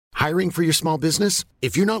Hiring for your small business?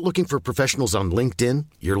 If you're not looking for professionals on LinkedIn,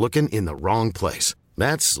 you're looking in the wrong place.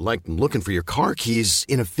 That's like looking for your car keys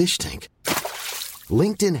in a fish tank.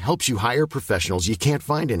 LinkedIn helps you hire professionals you can't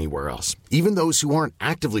find anywhere else, even those who aren't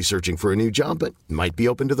actively searching for a new job but might be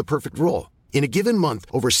open to the perfect role. In a given month,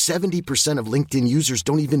 over 70% of LinkedIn users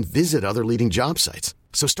don't even visit other leading job sites.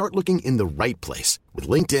 So start looking in the right place. With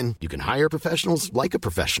LinkedIn, you can hire professionals like a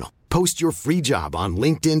professional. Post your free job on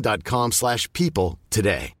linkedin.com/people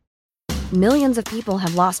today. Millions of people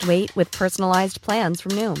have lost weight with personalized plans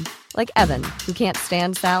from Noom. Like Evan, who can't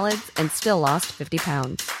stand salads and still lost 50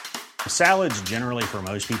 pounds. Salads generally for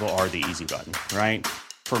most people are the easy button, right?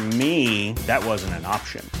 For me, that wasn't an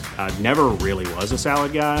option. I never really was a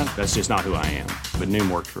salad guy. That's just not who I am. But Noom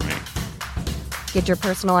worked for me. Get your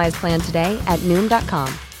personalized plan today at Noom.com.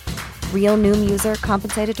 Real Noom user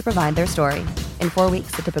compensated to provide their story. In 4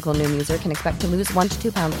 weeks, the typical Noom user can expect to lose 1 to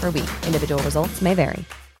 2 pounds per week. Individual results may vary.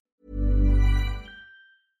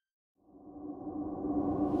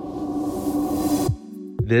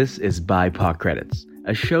 This is BIPOC Credits,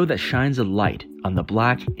 a show that shines a light on the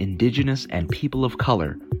Black, Indigenous, and people of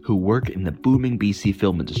color who work in the booming BC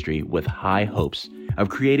film industry with high hopes of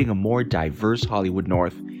creating a more diverse Hollywood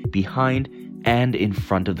North behind and in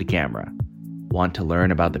front of the camera. Want to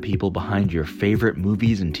learn about the people behind your favorite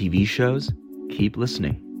movies and TV shows? Keep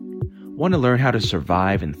listening. Want to learn how to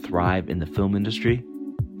survive and thrive in the film industry?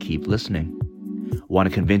 Keep listening. Want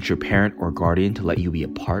to convince your parent or guardian to let you be a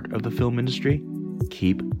part of the film industry?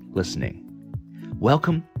 Keep listening.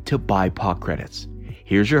 Welcome to BIPOC Credits.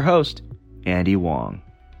 Here's your host, Andy Wong.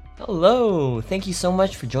 Hello! Thank you so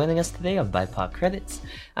much for joining us today on BIPOC Credits.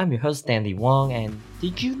 I'm your host, Andy Wong, and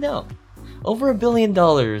did you know? Over $1 billion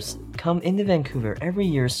come into Vancouver every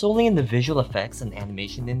year solely in the visual effects and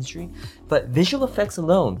animation industry, but visual effects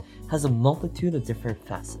alone has a multitude of different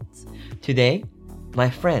facets. Today,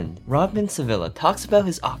 my friend Rodman Sevilla talks about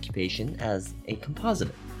his occupation as a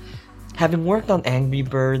compositor. Having worked on Angry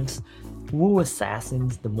Birds, Wu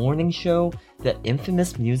Assassins, The Morning Show, the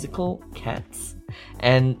infamous musical Cats,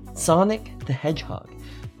 and Sonic the Hedgehog,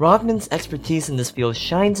 Rodman's expertise in this field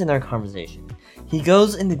shines in our conversation. He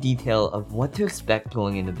goes into detail of what to expect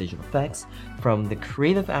going into visual effects, from the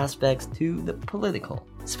creative aspects to the political.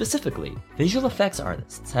 Specifically, visual effects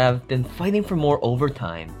artists have been fighting for more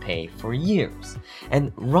overtime pay for years,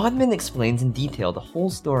 and Rodman explains in detail the whole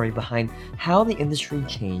story behind how the industry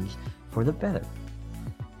changed for the better.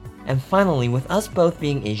 And finally, with us both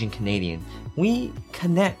being Asian Canadian, we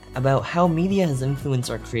connect about how media has influenced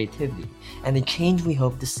our creativity and the change we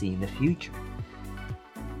hope to see in the future.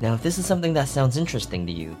 Now, if this is something that sounds interesting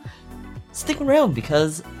to you, stick around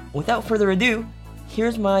because, without further ado,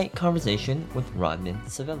 here's my conversation with Rodman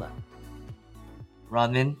Sevilla.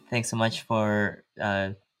 Rodman, thanks so much for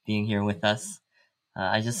being here with us.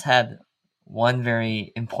 I just had one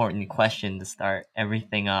very important question to start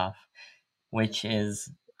everything off, which is,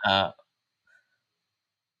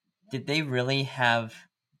 did they really have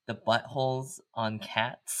the buttholes on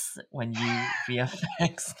cats when you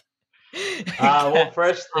VFX? Well,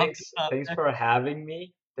 first, thanks for having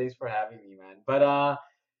me. Thanks for having me, man. But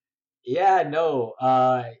yeah, no,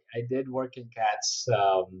 I did work in Cats,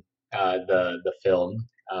 the film,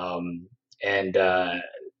 and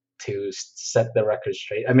to set the record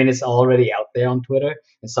straight. I mean, it's already out there on Twitter,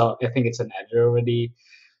 and so I think it's an editor already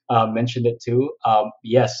mentioned it too.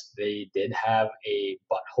 Yes, they did have a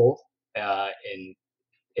butthole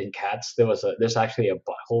in Cats. There's actually a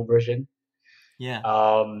butthole version. Yeah.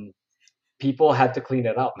 People had to clean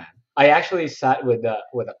it up, man. I actually sat with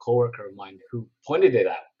a coworker of mine who pointed it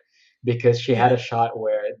out because she had a shot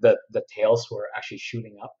where the tails were actually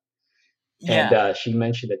shooting up, and she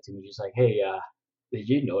mentioned it to me. She's like, "Hey, did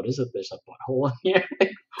you notice that there's a butthole in here?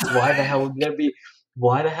 Like, why the hell would there be?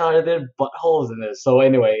 Why the hell are there buttholes in this?" So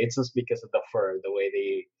anyway, it's just because of the fur, the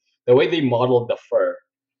way they modeled the fur.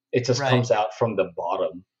 It just comes out from the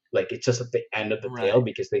bottom. Like, it's just at the end of the tail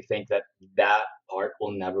because they think that part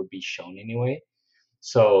will never be shown anyway.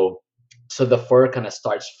 So the fur kind of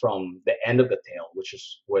starts from the end of the tail, which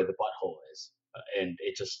is where the butthole is, and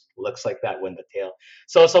it just looks like that when the tail.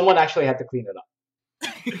 So someone actually had to clean it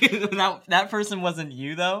up. that person wasn't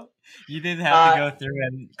you, though? You didn't have to go through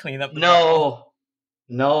and clean up the butthole?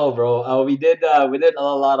 No, bro. We did a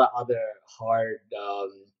lot of other hard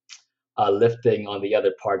lifting on the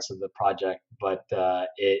other parts of the project, but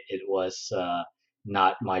it was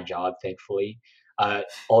not my job, thankfully.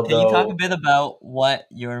 Although, can you talk a bit about what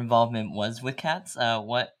your involvement was with Cats?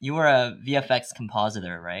 What you were a VFX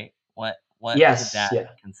compositor, right? What did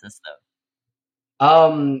that consist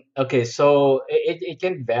Okay, so it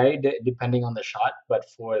can vary depending on the shot, but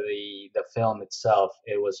for the film itself,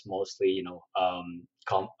 it was mostly,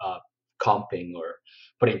 comping or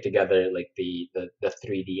putting together like the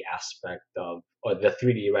 3D aspect of, or the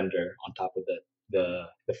 3D render on top of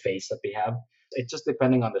the face that they have. It's just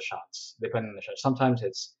depending on the shots, depending on the shot. Sometimes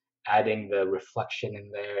it's adding the reflection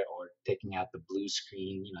in there or taking out the blue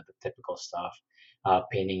screen, the typical stuff,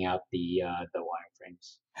 painting out the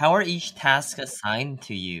wireframes. How are each task assigned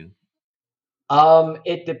to you?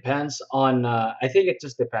 It depends on. I think it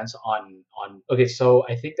just depends on. Okay, so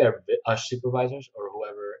I think their supervisors or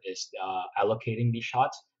whoever is allocating these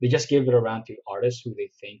shots, they just give it around to artists who they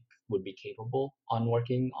think would be capable on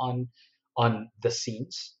working on the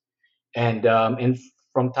scenes, and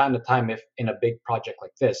from time to time, if in a big project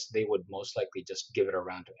like this, they would most likely just give it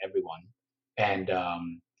around to everyone, and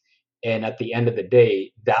at the end of the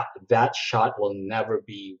day, that shot will never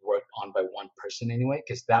be worked on by one person anyway,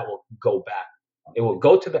 because that will go back. It will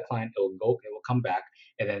go to the client. It will come back,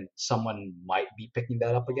 and then someone might be picking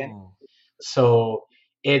that up again. Oh, So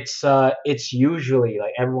it's usually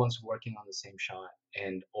like everyone's working on the same shot,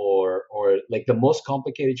 and or like the most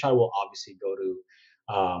complicated shot will obviously go to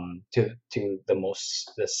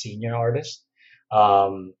the senior artist,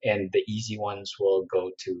 and the easy ones will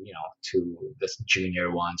go to the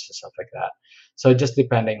junior ones and stuff like that. So just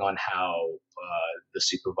depending on how the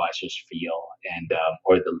supervisors feel, and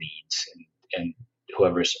or the leads, and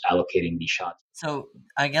whoever's allocating these shots. so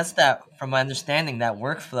I guess that from my understanding, that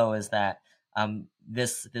workflow is that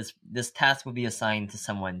this task will be assigned to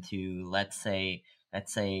someone to, let's say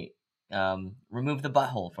remove the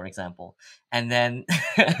butthole, for example, and then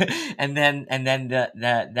and then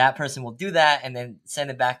that person will do that and then send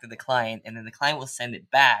it back to the client, and then the client will send it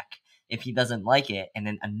back if he doesn't like it, and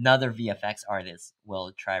then another VFX artist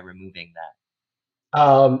will try removing that.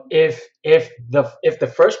 If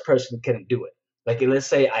the first person can do it, like let's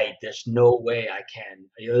say there's no way I can.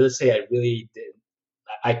 Let's say I really did.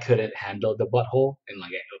 I couldn't handle the butthole, and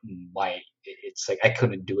like why it's like I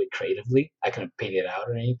couldn't do it creatively. I couldn't paint it out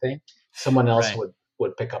or anything. Someone else Right.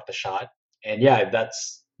 would pick up the shot, and yeah,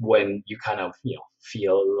 that's when you kind of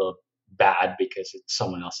feel a little bad because it's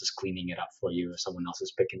someone else is cleaning it up for you, or someone else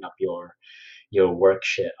is picking up your work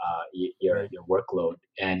shit, Right. your workload,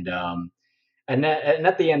 and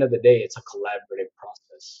at the end of the day, it's a collaborative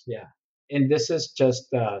process. Yeah, and this is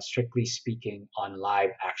just strictly speaking on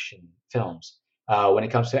live action films. When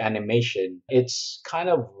it comes to animation, it's kind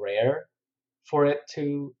of rare for it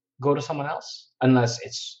to go to someone else, unless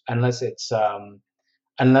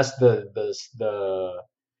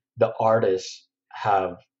the artists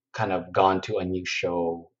have kind of gone to a new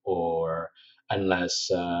show, or unless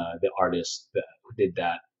the artist who did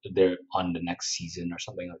that, they're on the next season or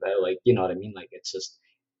something like that. Like, you know what I mean? Like, it's just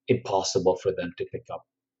impossible for them to pick up.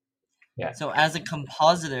 Yeah. So, as a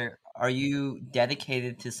compositor, are you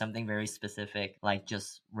dedicated to something very specific, like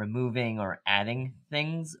just removing or adding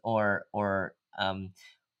things, or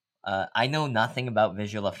I know nothing about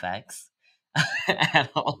visual effects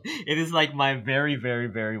at all. It is like my very, very,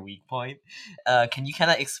 very weak point. Can you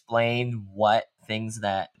kind of explain what things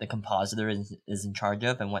that the compositor is in charge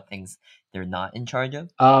of and what things they're not in charge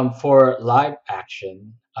of? For live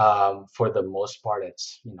action, for the most part,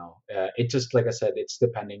 it just, like I said, it's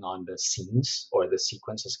depending on the scenes or the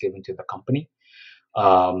sequences given to the company.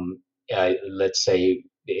 um, let's say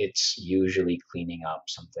it's usually cleaning up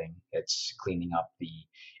something. It's cleaning up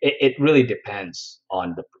it really depends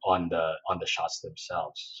on the shots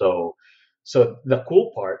themselves. So the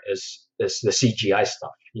cool part is the CGI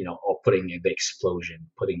stuff, or putting in the explosion,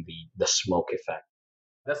 putting the smoke effect.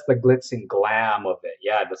 That's the glitz and glam of it.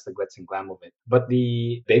 Yeah, that's the glitz and glam of it. But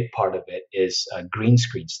the big part of it is green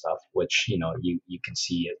screen stuff, which you can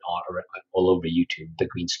see it all over YouTube. The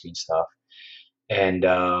green screen stuff, and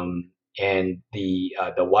the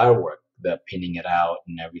wire work, the pinning it out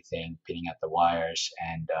and everything, pinning out the wires,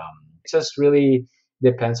 and it just really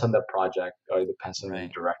depends on the project, or it depends on the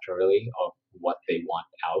Right. director really of what they want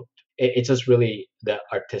out. It's just really the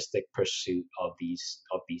artistic pursuit of these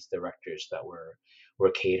directors that we're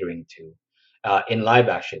catering to in live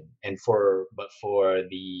action, and for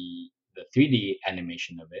the 3D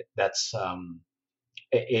animation of it, that's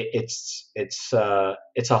it's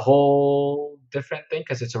a whole different thing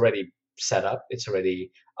because it's already set up, it's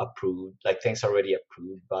already approved, like things are already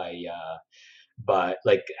approved by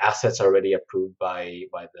like assets are already approved by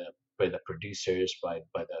the producers, by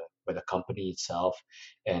the company itself,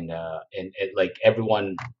 and it, like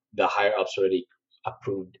everyone, the higher ups already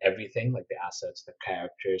approved everything, like the assets, the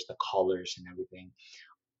characters, the colors, and everything.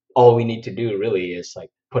 all we need to do really is like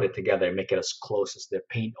put it together, make it as close as their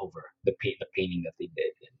the painting that they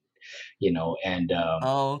did, and, and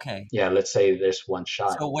Oh, okay. yeah, let's say there's one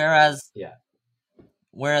shot. So whereas Yeah.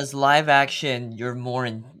 Whereas live action, you're more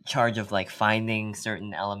in charge of like finding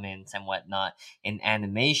certain elements and whatnot. In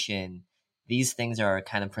animation, these things are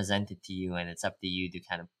kind of presented to you, and it's up to you to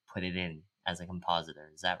kind of put it in as a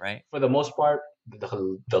compositor. Is that right? For the most part,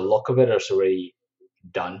 the look of it is already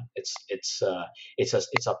done. It's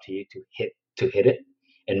up to you to hit it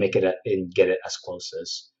and make it and get it as close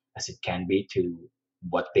as it can be to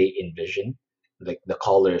what they envision, like the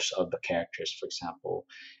colors of the characters, for example,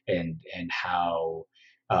 and how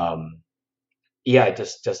um yeah,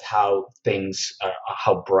 just how things are,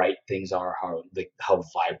 how bright things are, how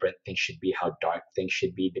vibrant things should be, how dark things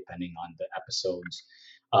should be, depending on the episodes,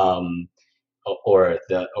 um or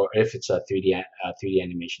if it's a 3D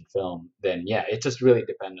animation film, then yeah, it just really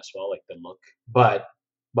depends as well, like the look. But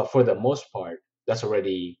for the most part, that's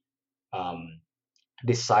already um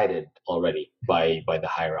decided already by the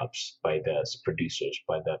higher ups, by the producers,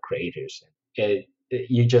 by the creators.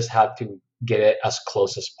 You just have to get it as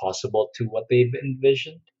close as possible to what they've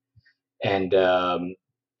envisioned, and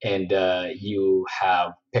you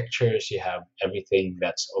have pictures, you have everything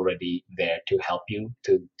that's already there to help you,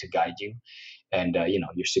 to guide you, and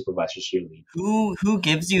your supervisors, your lead. Who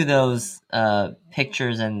gives you those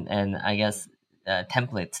pictures and I guess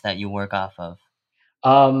templates that you work off of?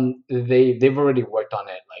 They've already worked on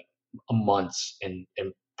it like months and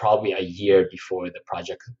probably a year before the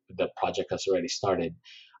project has already started.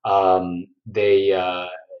 They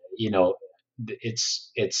you know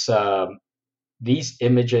it's these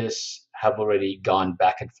images have already gone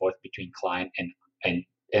back and forth between client and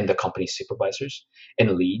and the company supervisors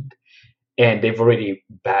and lead, and they've already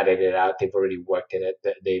batted it out, they've already worked at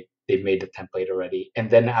it, they've made the template already, and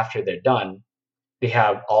then after they're done, they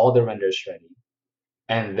have all the renders ready,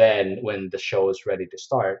 and then when the show is ready to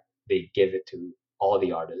start, they give it to all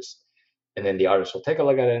the artists, and then the artists will take a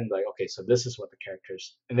look at it and be like, okay, so this is what the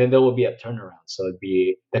characters, and then there will be a turnaround. So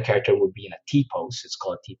the character would be in a T pose. It's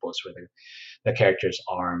called a T pose, where the character's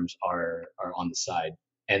arms are on the side,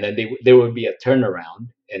 and then there would be a turnaround,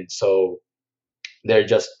 and so they're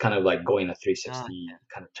just kind of like going a 360 Gotcha.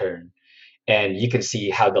 kind of turn, and you can see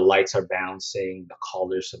how the lights are bouncing, the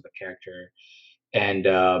colors of the character, and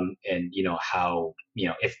how,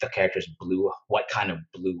 if the character is blue, what kind of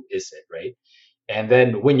blue is it, right? And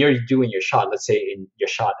then when you're doing your shot, let's say in your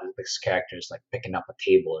shot, this character is like picking up a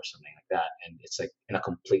table or something like that, and it's like in a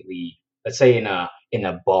completely, let's say in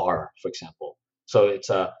a bar, for example. So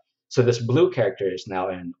this blue character is now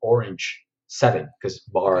in an orange setting, because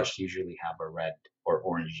Okay. bars usually have a red or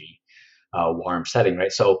orangey warm setting,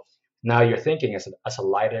 right? So now you're thinking as a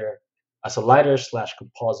lighter slash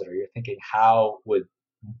compositor, you're thinking, how would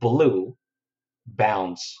blue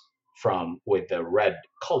bounce from with the red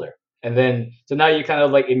color? And then so now you're kind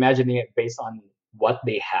of like imagining it based on what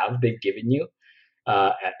they've given you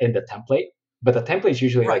in the template. But the template is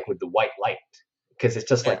usually Right. like with the white light, because it's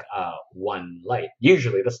just Yeah. like one light.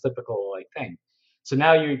 Usually that's typical like thing. So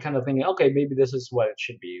now you're kind of thinking, okay, maybe this is what it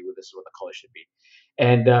should be. This is what the color should be,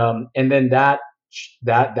 and then that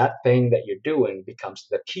thing that you're doing becomes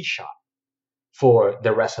the key shot for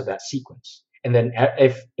the rest of that sequence. And then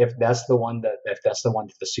if that's the one that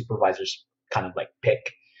the supervisors kind of like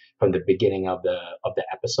pick from the beginning of the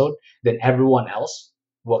episode, then everyone else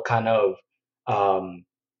will kind of um,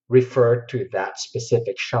 refer to that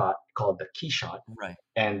specific shot called the key shot, Right.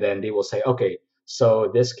 and then they will say, okay,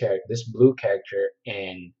 so this blue character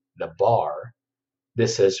in the bar,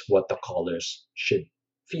 this is what the colors should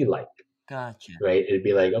feel like, Gotcha. right? It'd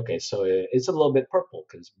be like, okay, so it's a little bit purple,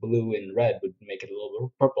 because blue and red would make it a little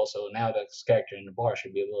bit purple. So now this character in the bar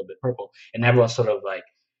should be a little bit purple, and everyone's sort of like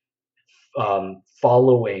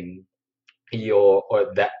following your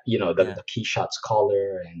or that Yeah. the key shots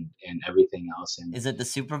color and everything else. And Is it the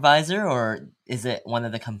supervisor or is it one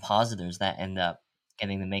of the compositors that end up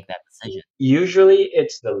getting to make that decision? usually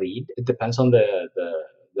it's the lead. It depends on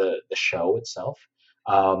the show itself.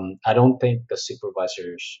 I don't think the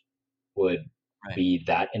supervisors would Right. be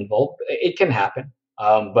that involved. It can happen,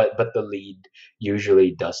 but the lead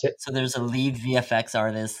usually does it. So there's a lead VFX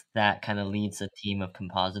artist that kind of leads a team of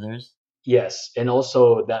compositors. Yes, and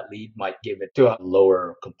also that lead might give it to a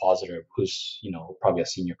lower compositor who's probably a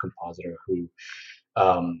senior compositor who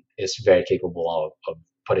is very capable of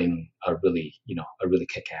putting a really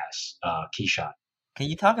kick-ass key shot. Can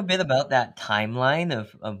you talk a bit about that timeline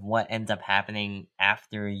of what ends up happening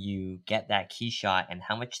after you get that key shot and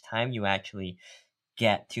how much time you actually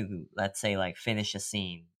get to, let's say, like finish a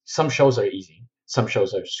scene? Some shows are easy. Some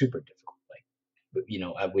shows are super difficult. Like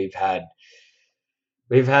we've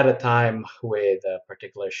had a time with a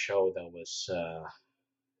particular show that was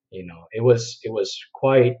it was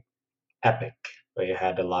quite epic. We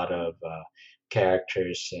had a lot of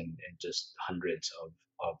characters and just hundreds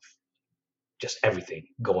of just everything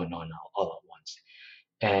going on all at once.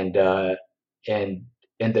 And and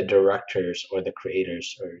and the directors or the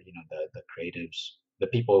creators or the creatives, the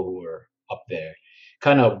people who were up there,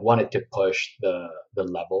 kind of wanted to push the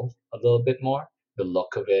level a little bit more, the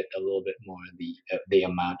look of it a little bit more, the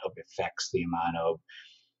amount of effects, the amount of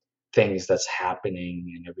things that's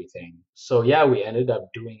happening and everything. So yeah, we ended up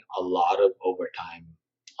doing a lot of overtime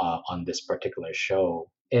on this particular show,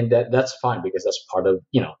 and that's fine because that's part of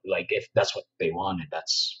like if that's what they wanted,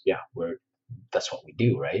 that's what we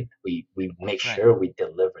do, right? We make Right. sure we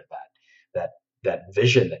deliver that that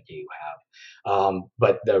vision that you have.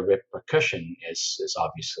 But the repercussion is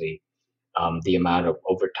obviously the amount of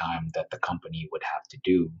overtime that the company would have to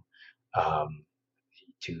do um,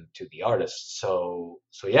 to the artist. So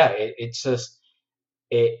yeah, it's just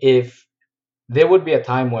if there would be a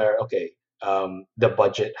time where okay, the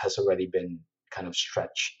budget has already been kind of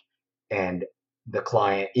stretched, and the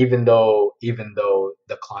client, even though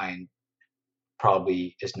the client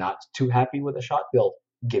probably is not too happy with the shot, they'll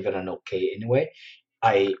give it an okay anyway.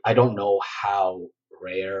 I don't know how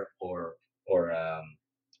rare or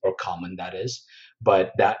common that is,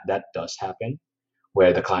 but that does happen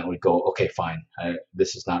where the client would go, okay, fine,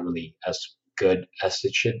 this is not really as good as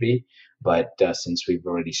it should be, but since we've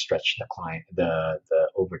already stretched the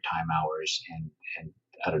overtime hours and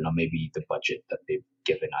I don't know, maybe the budget that they've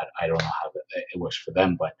given, I don't know how it works for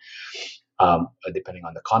them, but depending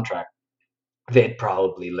on the contract, they'd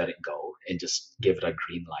probably let it go and just give it a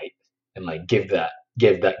green light and like give that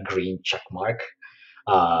green check mark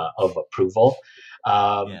of approval.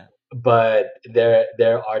 Um, Yeah. but there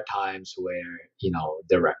are times where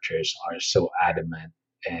directors are so adamant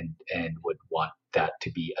and would want that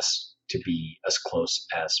to be as close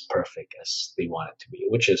as perfect as they want it to be,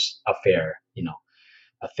 which is a fair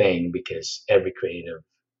a thing because every creative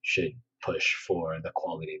should push for the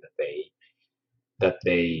quality that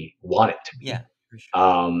they want it to be. Yeah, for sure.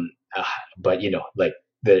 Uh, but like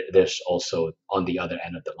there's also on the other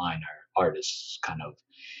end of the line are artists kind of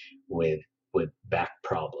with back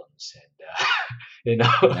problems and you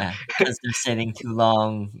know Yeah, because they're sitting too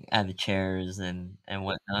long at the chairs and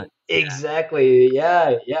whatnot. Yeah. exactly,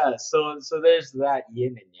 yeah, so there's that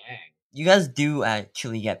yin and yang. You guys do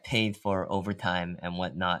actually get paid for overtime and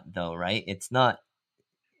whatnot, though, right?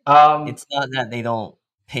 um It's not that they don't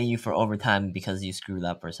pay you for overtime because you screwed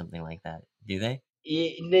up or something like that, do they?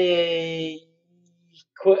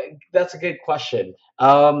 that's a good question.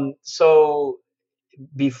 So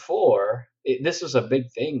before this was a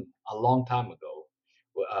big thing a long time ago,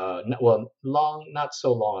 well, not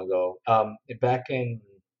so long ago, back in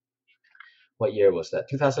what year was that,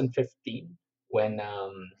 2015, when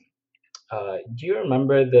do you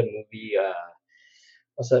remember the movie,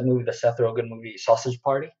 what's that movie, the Seth Rogen movie, Sausage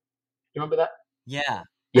Party? You remember that? Yeah,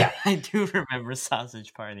 Yeah, I do remember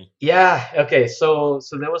Sausage Party. yeah, okay, so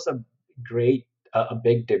there was great a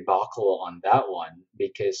big debacle on that one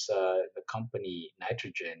because the company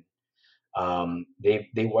Nitrogen,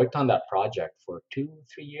 they worked on that project for 2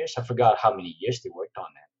 3 years. I forgot how many years they worked on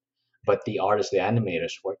it, but the artists, the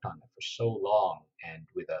animators, worked on it for so long and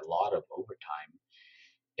with a lot of overtime.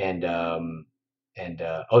 And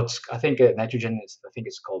I think Nitrogen is, I think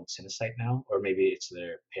it's called Cinesite now, or maybe it's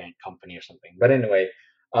their parent company or something. But anyway,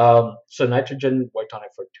 so Nitrogen worked on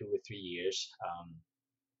it for 2 or 3 years,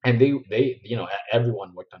 and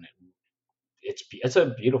everyone worked on it. It's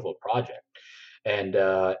a beautiful project, and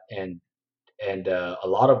a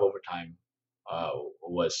lot of overtime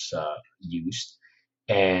was used.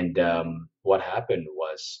 And what happened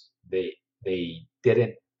was they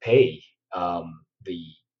didn't pay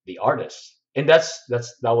the artists, and that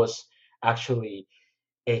was actually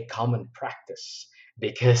a common practice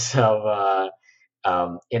because of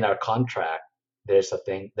in our contract there's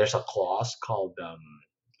a clause called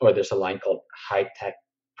or there's a line called high tech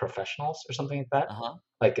professionals or something like that. Uh-huh.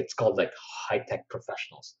 Like it's called like high tech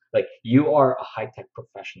professionals. Like you are a high tech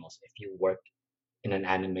professionals if you work in an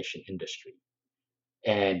animation industry.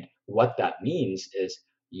 And what that means is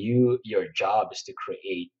your job is to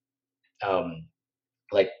create um,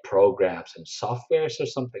 like programs and softwares or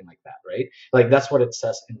something like that, right? Like that's what it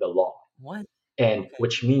says in the law. What? And Okay.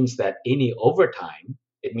 which means that any overtime,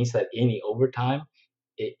 it means that any overtime,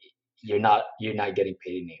 it, you're not getting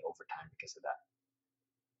paid any overtime because of that.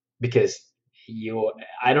 Because you,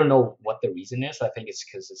 I don't know what the reason is. I think it's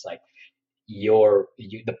because it's like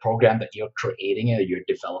the program that you're creating and you're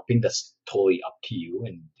developing, that's totally up to you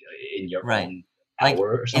and in your Right. own Like hour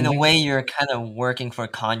or in a something. way, you're kind of working for a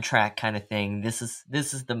contract kind of thing. This is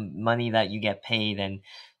the money that you get paid,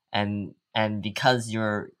 and because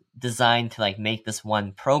you're designed to like make this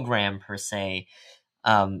one program per se,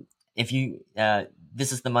 if you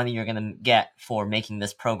this is the money you're gonna get for making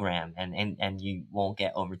this program, and you won't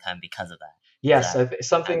get overtime because of that. Is Yes, that kind of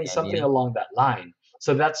something the something idea? along that line.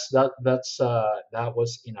 So that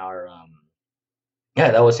was in our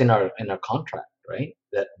yeah, that was in our contract, right?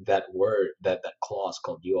 That word, that clause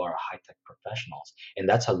called "you are high tech professionals," and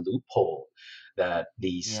that's a loophole that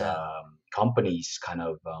these Yeah. companies kind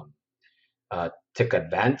of took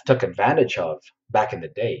advantage of back in the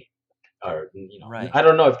day. Or Right. I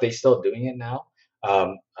don't know if they're still doing it now.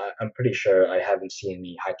 I'm pretty sure I haven't seen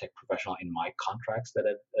any high tech professional in my contracts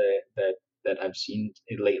that I've seen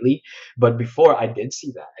it lately. But before I did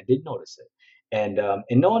see that, I did notice it, and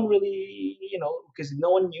no one really, because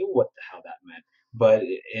no one knew what the hell that meant. But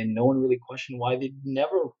and no one really questioned why they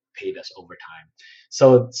never paid us overtime.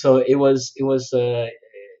 So it was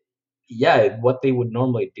yeah, what they would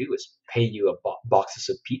normally do is pay you boxes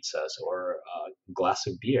of pizzas or a glass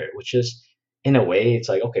of beer, which is in a way it's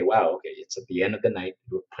like, okay, wow, okay, it's at the end of the night,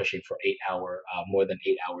 we're pushing for 8 hour, more than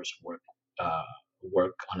 8 hours uh,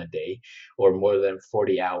 work on a day, or more than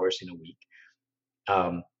 40 hours in a week.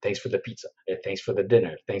 Thanks for the pizza, thanks for the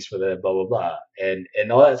dinner, thanks for the blah blah blah, and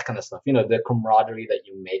all that kind of stuff. The camaraderie that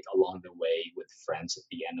you make along the way with friends at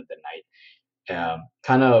the end of the night,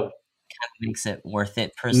 kind of Makes it worth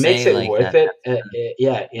it per makes se, it like worth that. it. That's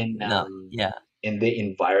Yeah, no. Yeah. in the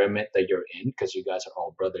environment that you're in, because you guys are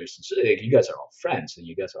all brothers, and so, like, you guys are all friends, and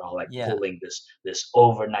you guys are all like Yeah. pulling this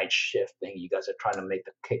overnight shift thing. You guys are trying to make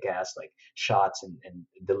the kick ass like shots and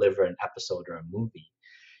deliver an episode or a movie,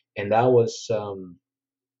 and that was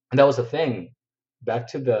the thing. Back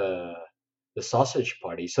to the sausage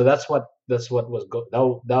party. So that's what was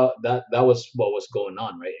that was what was going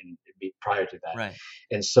on, right? And prior to that, Right.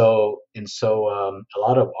 and so a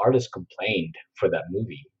lot of artists complained for that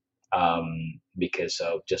movie, because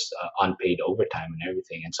of just unpaid overtime and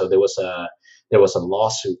everything. And so there was a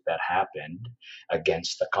lawsuit that happened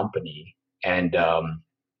against the company, and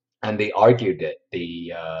they argued it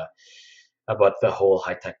the about the whole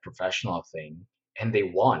high tech professional thing, and they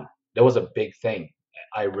won. That was a big thing.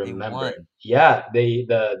 I They remember. won. Yeah,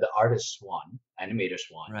 the artists won, animators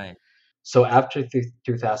won. Right. So after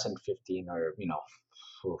 2015, or yeah,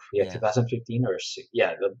 Yeah. 2015 or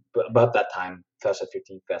yeah, about that time,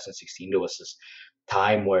 2015, 2016, there was this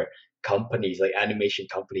time where companies like animation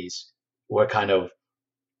companies were kind of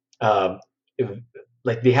um, if-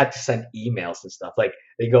 like they had to send emails and stuff. Like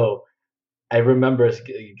they go, I remember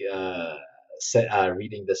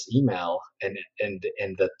reading this email and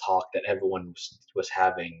the talk that everyone was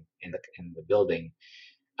having in the building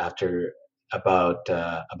after about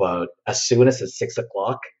as soon as it's 6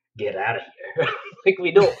 o'clock, get out of here. Like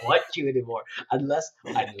we don't want you anymore unless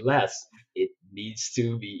it needs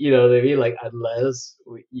to be. You know what I mean? Like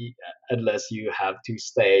unless you have to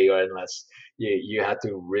stay, or unless you have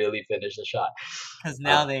to really finish the shot. Because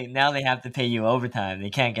Uh, now they have to pay you overtime.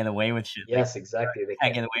 They can't get away with shit like yes, exactly. They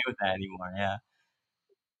can't can't. get away with that anymore. Yeah.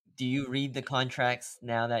 Do you read the contracts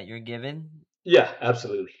now that you're given? Yeah,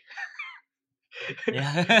 absolutely.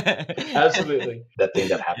 Yeah. Absolutely. That thing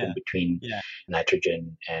that happened Yeah. between Yeah.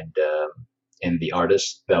 Nitrogen and the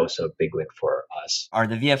artist, that was a big win for us. Are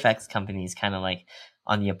the VFX companies kind of like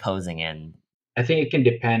on the opposing end? I think it can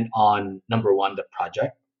depend on number one, the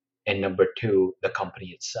project, and number two, the company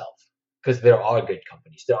itself. Because there are good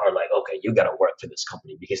companies. There are like, okay, you got to work for this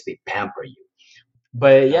company because they pamper you.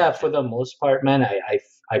 But yeah, for Gotcha. the most part, man,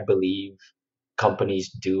 I believe companies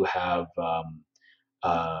do have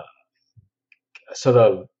uh, sort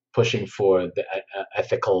of pushing for the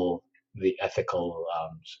ethical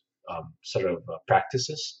sort of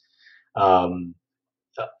practices, um,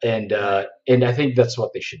 Right. and I think that's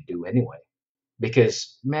what they should do anyway.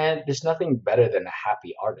 Because man, there's nothing better than a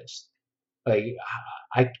happy artist. Like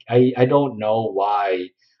I don't know why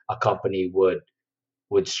a company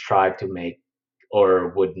would strive to make or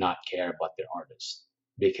would not care about their artists,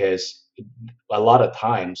 because a lot of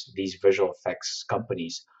times these visual effects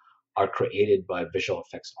companies are created by visual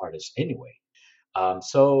effects artists anyway.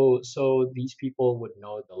 So these people would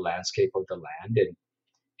know the landscape of the land,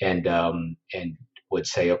 and would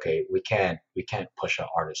say, okay, we can't push our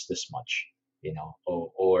artists this much,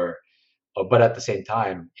 or but at the same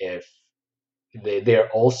time, if we're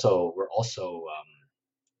also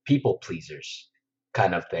people pleasers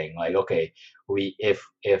kind of thing. Like, okay, we if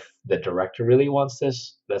the director really wants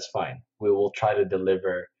this, that's fine. We will try to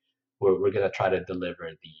deliver we're gonna try to deliver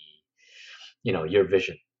your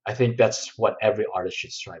vision. I think that's what every artist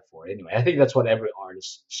should strive for. Anyway, I think that's what every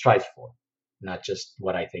artist strives for, not just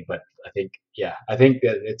what I think, but I think, yeah, I think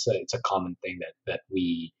that it's a common thing that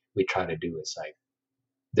we try to do. Is like,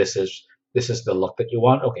 this is this is the look that you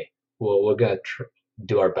want. Okay, we're gonna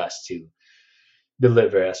do our best to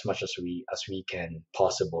deliver as much as we can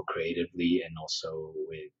possible creatively, and also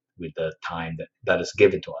with the time that is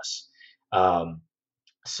given to us. Um,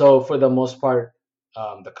 so for the most part,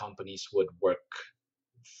 the companies would work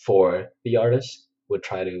for the artist, would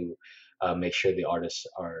try to make sure the artists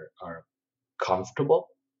are comfortable,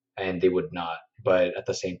 and they would not. But at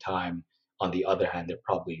the same time, on the other hand, they're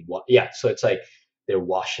probably yeah. So it's like they're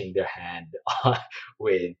washing their hand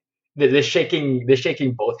with they're shaking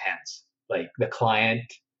both hands, like the client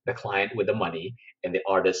with the money, and the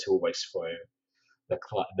artist who works for the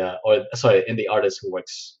or sorry, and the artist who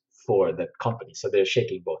works for the company. So they're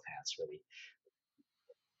shaking both hands, really.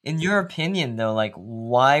 In your opinion, though, like,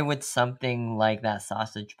 why would something like that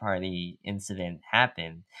sausage party incident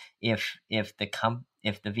happen if the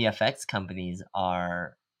VFX companies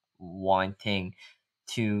are wanting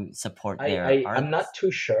to support I, their I'm not artists? too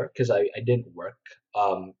sure because I didn't work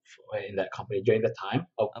in that company during the time.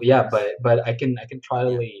 Oh Of yeah, course. but Yeah. I can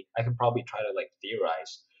probably try to like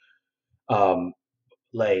theorize. Um,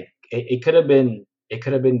 like it could have been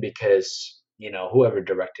because whoever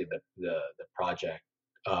directed the project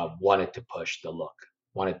wanted to push the look,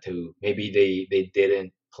 wanted to, maybe they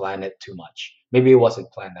didn't plan it too much, maybe it wasn't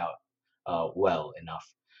planned out well enough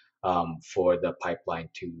for the pipeline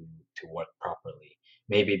to work properly,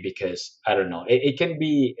 maybe because I don't know, it can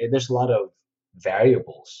be, there's a lot of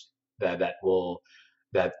variables that will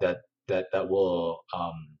that that will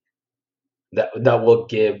that will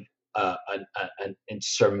give an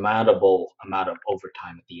insurmountable amount of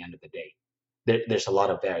overtime at the end of the day. There's a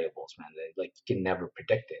lot of variables, man. Like, you can never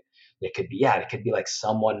predict it. It could be, yeah, it could be like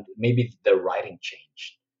someone, maybe the writing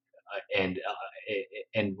changed, and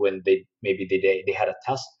when they had a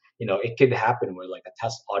test, it could happen where like a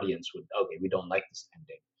test audience would, okay, we don't like this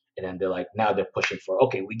ending, and then they're like, now they're pushing for,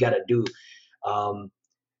 okay, we gotta do, um,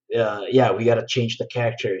 yeah, we gotta change the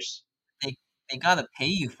characters. They they gotta pay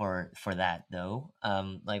you for that, though.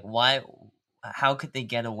 Like, why? How could they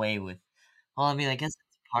get away with? Well, I mean, I guess it's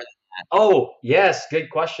part of that. Oh, yes, good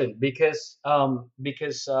question. Because a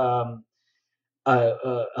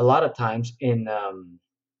lot of times in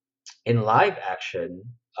live action,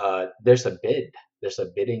 there's a bid, there's a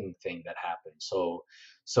bidding thing that happens.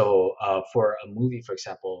 So for a movie, for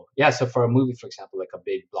example, yeah, so for a movie, for example, like a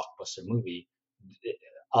big blockbuster movie,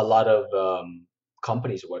 a lot of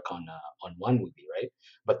companies work on one movie, right?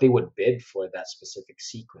 But they would bid for that specific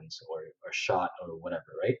sequence or shot or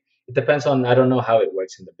whatever, right? It depends on, I don't know how it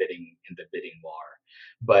works in the bidding war,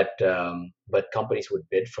 but companies would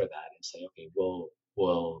bid for that and say, okay, we'll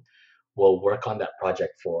work on that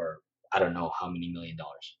project for, I don't know how many $1 million,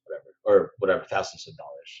 whatever, or whatever, thousands of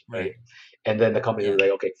dollars, right? Right. And then the company Yeah. was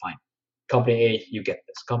like, okay, fine. Company A, you get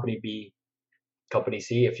this. Company B, Company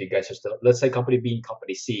C, if you guys are still, let's say Company B and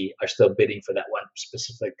Company C are still bidding for that one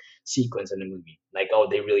specific sequence in the movie, like, oh,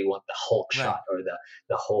 they really want the Hulk Right. shot, or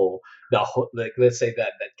the whole, like, let's say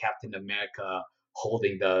that Captain America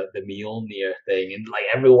holding the Mjolnir thing, and like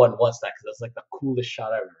everyone wants that because that's like the coolest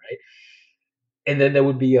shot ever, right? And then there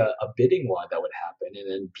would be a bidding war that would happen,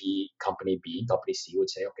 and then B, Company C would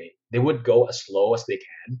say, okay, they would go as slow as they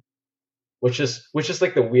can, which is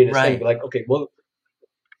like the weirdest thing. Right. Like, okay, well,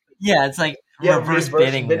 Yeah, it's like yeah, reverse reverse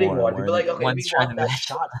bidding bidding war war. They'd where be like, the okay, one's we trying want to that match.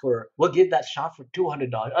 shot for, we'll give that shot for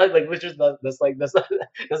 $200. Like, which is not, that's like, that's not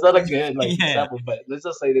that's not a good like Yeah. example, but let's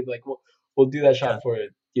just say they'd be like, we'll do that shot Yeah. for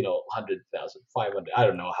 100,000, 500. I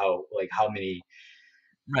don't know how many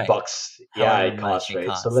Right. bucks, yeah, However it much costs, it right?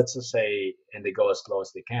 So costs. let's just say, and they go as slow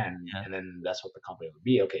as they can, Yeah. and then that's what the company would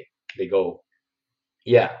be. Okay, they go,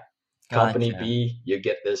 yeah, Company Gotcha. B, you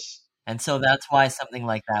get this. And so that's why something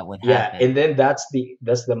like that would Yeah, happen. and then that's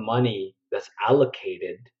the money that's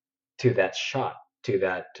allocated to that shot, to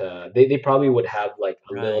that, they probably would have like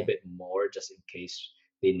a little Right. bit more just in case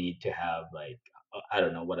they need to have like, I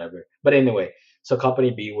don't know, whatever. But anyway, so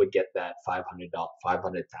Company B would get that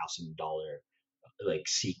 $500,000 like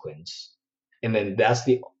sequence, and then that's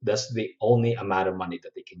the only amount of money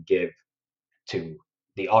that they can give to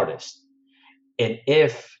the artist. And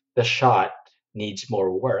if the shot needs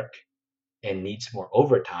more work and needs more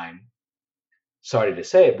overtime, sorry to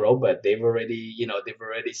say it, bro, but they've already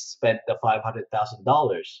spent the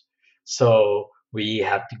 $500,000, so we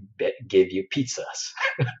have to give you pizzas.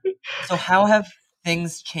 So how have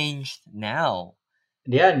things changed now?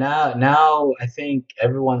 Yeah, now I think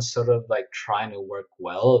everyone's sort of like trying to work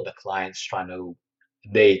well. The clients trying to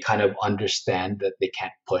they kind of understand that they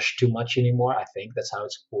can't push too much anymore. I think that's how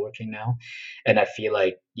it's working now. And I feel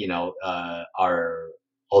like, our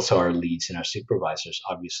also our leads and our supervisors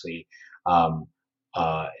obviously um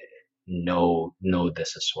uh know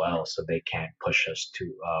this as well. So they can't push us to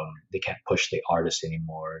they can't push the artists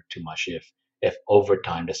anymore too much if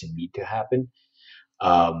overtime doesn't need to happen.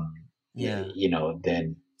 Um Yeah.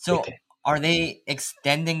 then they So can. are they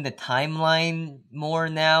extending the timeline more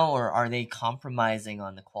now, or are they compromising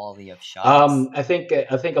on the quality of shots? I think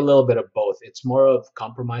a little bit of both. It's more of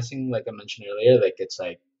compromising, like I mentioned earlier. Like it's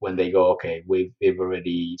like when they go, okay, we've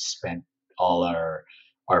already spent all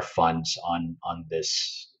our funds on this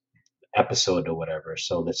episode or whatever,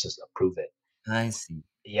 so let's just approve it. I see.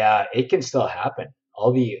 Yeah, it can still happen.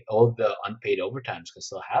 All the unpaid overtimes can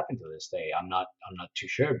still happen to this day. I'm not too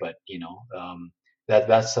sure, but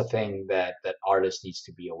that's the thing that artists needs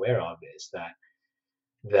to be aware of is that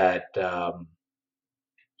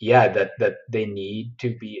yeah, that they need to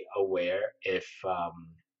be aware if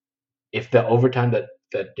the overtime that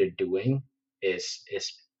they're doing is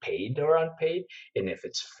paid or unpaid, and if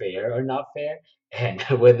it's fair or not fair, and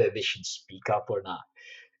whether they should speak up or not.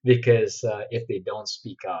 Because if they don't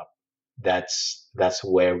speak up, that's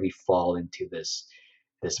where we fall into this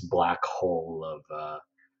black hole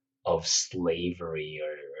of slavery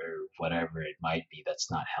or whatever it might be. That's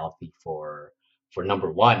not healthy for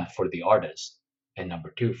number one, for the artist, and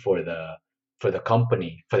number two, for the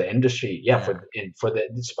company, for the industry. Yeah, Yeah, for the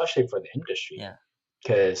especially for the industry, yeah,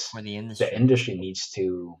 because for the the industry. industry needs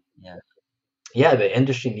to Yeah, yeah, the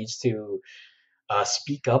industry needs to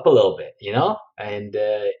speak up a little bit, and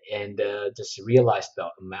just realize the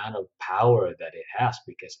amount of power that it has,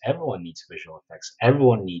 because everyone needs visual effects.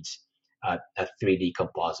 Everyone needs a 3D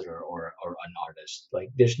compositor or an artist. Like,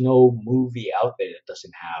 there's no movie out there that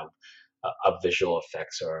doesn't have a visual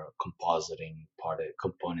effects or a compositing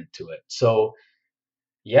component to it. So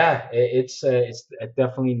yeah, it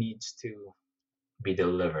definitely needs to be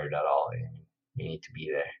delivered at all. You need to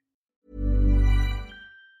be there.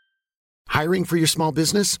 Hiring for your small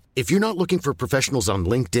business? If you're not looking for professionals on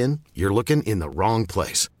LinkedIn, you're looking in the wrong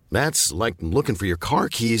place. That's like looking for your car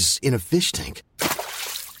keys in a fish tank.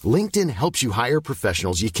 LinkedIn helps you hire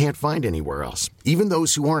professionals you can't find anywhere else, even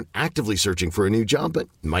those who aren't actively searching for a new job but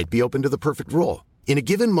might be open to the perfect role. In a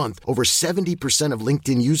given month, over 70% of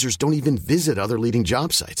LinkedIn users don't even visit other leading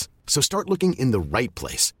job sites. So start looking in the right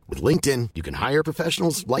place. With LinkedIn, you can hire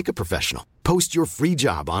professionals like a professional. Post your free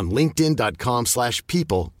job on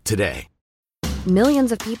linkedin.com/people today.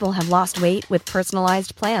 Millions of people have lost weight with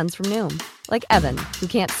personalized plans from Noom, like Evan, who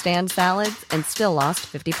can't stand salads and still lost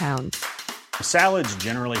 50 pounds. Salads,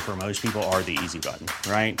 generally, for most people, are the easy button,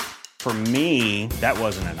 right? For me, that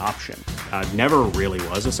wasn't an option. I never really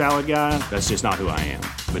was a salad guy. That's just not who I am.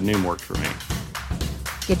 But Noom worked for me.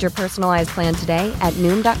 Get your personalized plan today at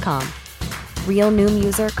Noom.com. Real Noom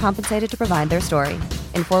user compensated to provide their story.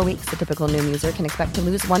 In 4 weeks, the typical Noom user can expect to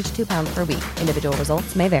lose 1 to 2 pounds per week. Individual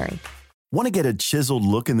results may vary. Want to get a chiseled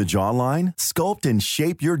look in the jawline? Sculpt and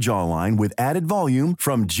shape your jawline with added volume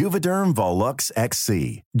from Juvederm Volux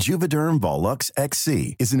XC. Juvederm Volux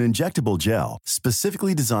XC is an injectable gel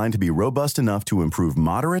specifically designed to be robust enough to improve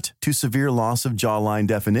moderate to severe loss of jawline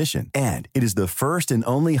definition. And it is the first and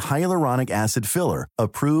only hyaluronic acid filler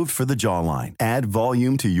approved for the jawline. Add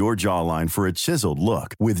volume to your jawline for a chiseled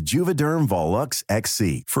look with Juvederm Volux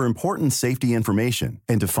XC. For important safety information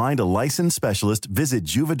and to find a licensed specialist, visit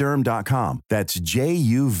juvederm.com. That's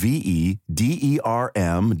JUVEDERM.com.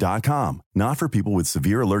 Not for people with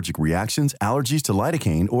severe allergic reactions, allergies to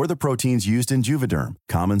lidocaine, or the proteins used in Juvederm.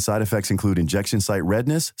 Common side effects include injection site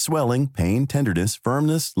redness, swelling, pain, tenderness,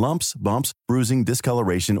 firmness, lumps, bumps, bruising,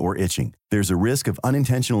 discoloration, or itching. There's a risk of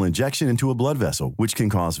unintentional injection into a blood vessel, which can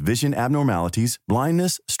cause vision abnormalities,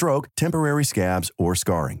 blindness, stroke, temporary scabs, or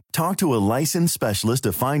scarring. Talk to a licensed specialist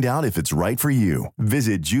to find out if it's right for you.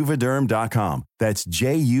 Visit Juvederm.com. That's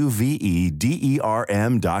JUVEDERM.com.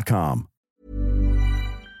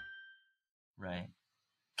 right.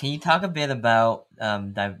 Can you talk a bit about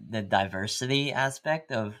the diversity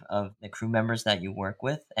aspect of the crew members that you work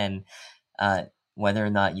with, and whether or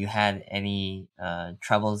not you had any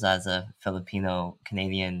troubles as a Filipino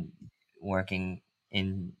Canadian working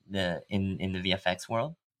in the VFX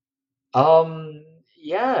world? Um,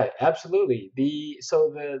 yeah, absolutely. The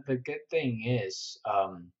good thing is,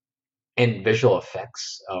 in visual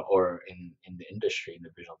effects, or in the industry, in the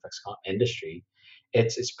visual effects industry,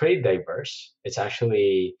 it's pretty diverse. It's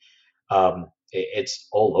actually it's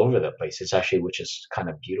all over the place. It's actually, which is kind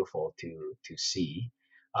of beautiful to see.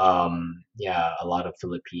 Yeah, a lot of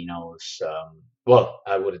Filipinos. Well,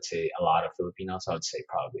 I wouldn't say a lot of Filipinos. I would say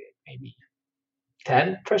probably maybe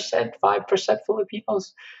 10%, 5%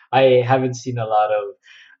 Filipinos. I haven't seen a lot of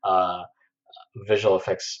uh, visual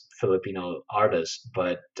effects Filipino artists,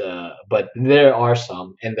 but there are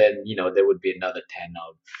some, and then there would be another 10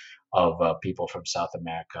 of people from South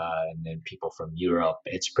America, and then people from Europe.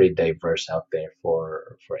 It's pretty diverse out there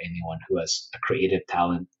for anyone who has a creative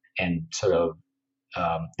talent and sort of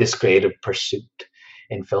this creative pursuit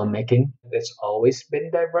in filmmaking. It's always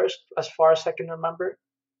been diverse as far as I can remember,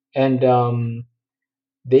 and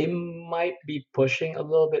they might be pushing a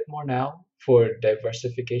little bit more now for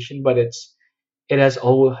diversification, but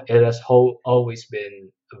always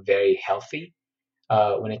been very healthy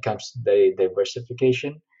when it comes to the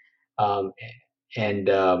diversification. Um, and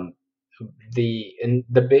the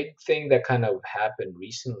big thing that kind of happened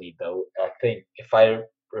recently, though, I think if I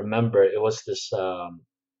remember, it was this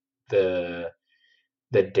the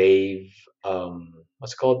the Dave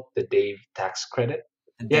what's it called, the Dave tax credit.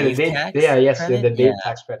 The Yeah, the Dave Dave. Yeah, tax yes, the credit? Yeah, Dave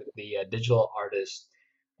tax credit. The digital artist.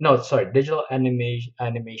 No, sorry, digital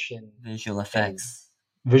animation visual and effects.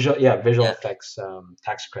 visual Yeah. effects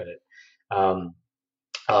tax credit. Um,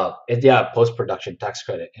 yeah, post production tax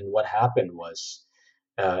credit. And what happened was,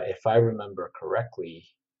 if I remember correctly,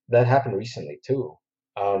 that happened recently too.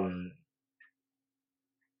 Um,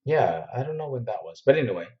 yeah, I don't know when that was, but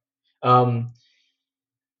anyway, um,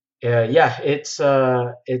 yeah, it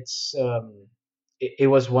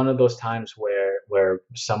was one of those times where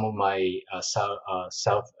some of my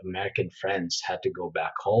South American friends had to go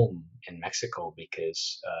back home in Mexico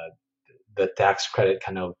because the tax credit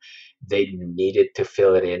kind of, they needed to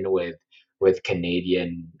fill it in with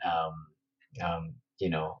Canadian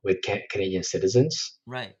with Canadian citizens.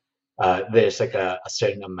 Right. There's like a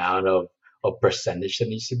certain amount of percentage that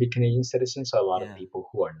needs to be Canadian citizens. So a lot of Yeah. people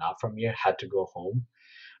who are not from here had to go home.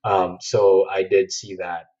 Right. So I did see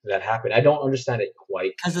that happen. I don't understand it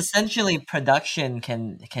quite. Because essentially, production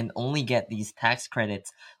can only get these tax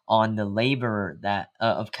credits on the labor that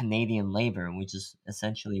of Canadian labor, which is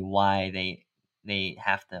essentially why they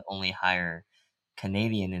have to only hire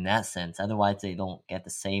Canadian in that sense. Otherwise, they don't get to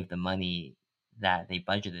save the money that they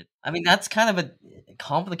budgeted. I mean, that's kind of a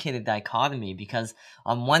complicated dichotomy because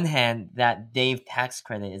on one hand, that Dave tax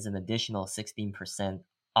credit is an additional 16%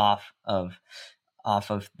 off of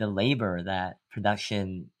the labor that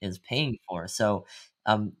production is paying for. So,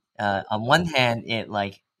 on one hand, it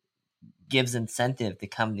like gives incentive to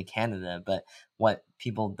come to Canada, but what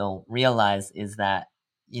people don't realize is that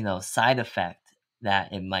side effect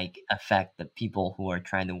that it might affect the people who are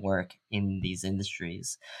trying to work in these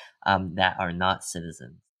industries that are not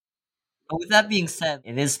citizens. But with that being said,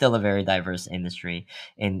 it is still a very diverse industry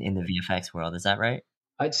in the VFX world. Is that right?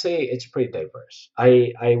 I'd say it's pretty diverse.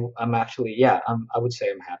 I'm actually, yeah, I would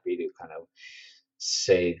say I'm happy to kind of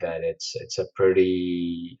say that it's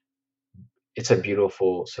a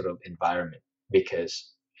beautiful sort of environment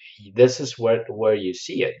because this is where you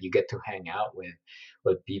see it. You get to hang out with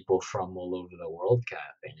people from all over the world, kind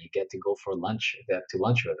of thing. You get to go for lunch, to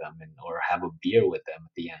lunch with them, and or have a beer with them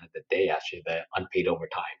at the end of the day, actually, the unpaid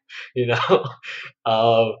overtime. You know,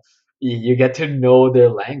 um, you get to know their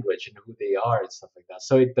language and who they are and stuff like that.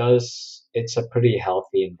 So it's a pretty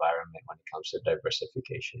healthy environment when it comes to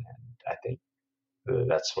diversification, and I think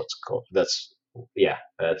that's what's cool. Yeah,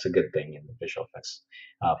 that's a good thing in the visual effects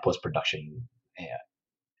post production. Yeah.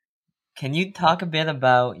 Can you talk a bit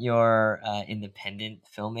about your independent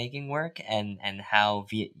filmmaking work and how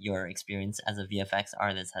your experience as a VFX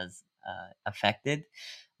artist has affected,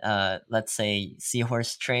 let's say,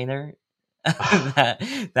 Seahorse Trainer,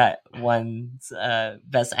 that won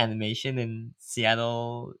best animation in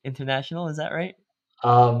Seattle International? Is that right?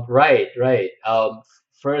 Right, right.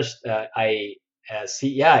 First, I see.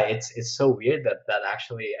 Yeah, it's so weird that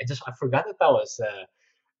actually I forgot that was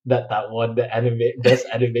that won the best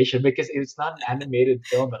animation because it's not an animated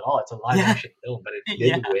film at all. It's a live Yeah, action film, but it did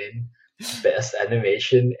yeah. win best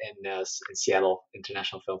animation in Seattle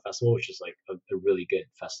International Film Festival, which is like a really good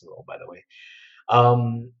festival, by the way.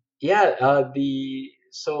 Yeah, the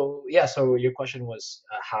so yeah, so your question was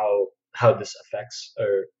how this affects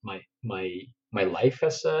or my life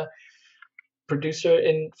as a producer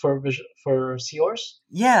in for Seahorse.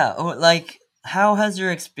 Yeah, or like how has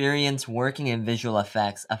your experience working in visual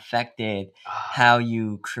effects affected how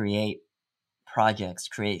you create projects,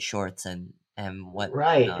 create shorts and what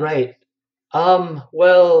Right, not? right.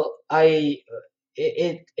 Well,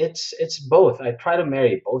 it's both. I try to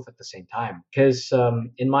marry both at the same time because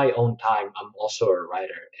in my own time, I'm also a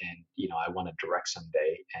writer, and I want to direct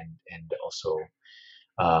someday, and also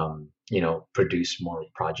produce more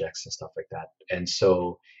projects and stuff like that. And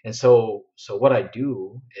so what I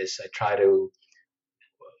do is I try to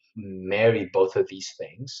marry both of these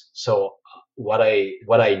things. So what I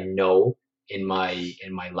know in my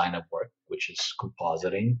line of work, which is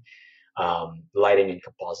compositing, lighting and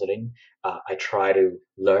compositing, I try to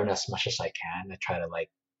learn as much as I can. I try to like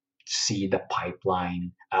see the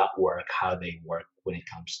pipeline at work, how they work when it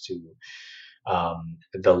comes to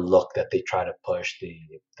the look that they try to push, the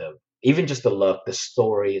even just the look, the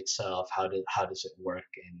story itself, how does it work,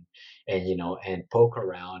 and poke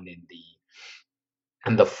around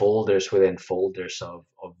in the folders within folders of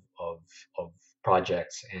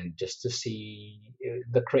projects, and just to see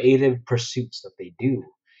the creative pursuits that they do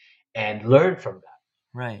and learn from that.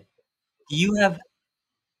 Right. Do you have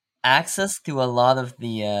access to a lot of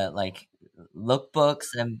the like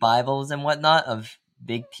lookbooks and Bibles and whatnot of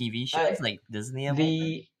big TV I, shows like Disney and whatnot?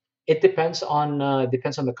 the It depends on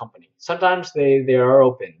the company. Sometimes they are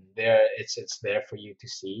open. It's there for you to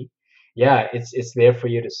see. Yeah, it's there for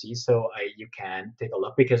you to see. So you can take a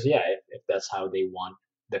look, because yeah, if that's how they want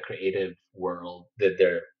the creative world,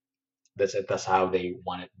 that's how they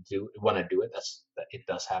want to do it. It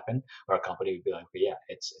does happen. Or a company would be like, yeah,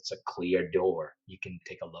 it's a clear door. You can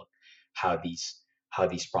take a look how these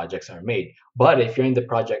projects are made. But if you're in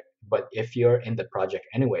the project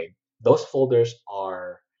anyway, those folders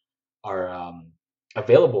are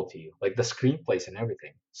available to you, like the screenplays and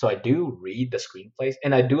everything. So I do read the screenplays,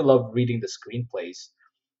 and I do love reading the screenplays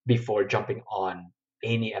before jumping on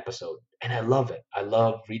any episode. And I love it. I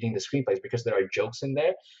love reading the screenplays because there are jokes in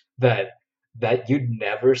there that you'd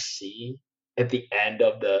never see at the end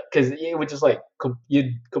of the, because it would just like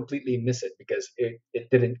you'd completely miss it, because it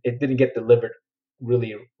didn't get delivered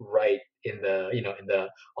really right in the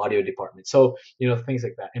audio department. So things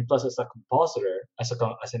like that. And plus, as a compositor, as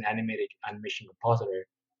an animation compositor,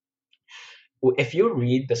 if you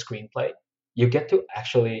read the screenplay, you get to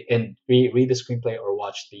actually and read the screenplay or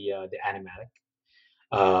watch the animatic.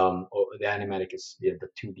 Or the animatic is the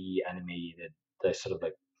 2D animated, the sort of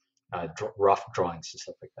like rough drawings and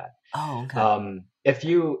stuff like that. Oh, okay. If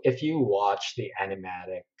you watch the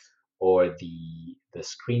animatic or the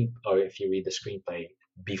screen, or if you read the screenplay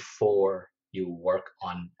before you work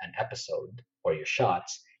on an episode or your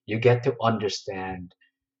shots, you get to understand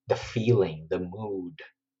the feeling, the mood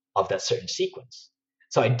of that certain sequence.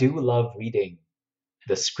 So I do love reading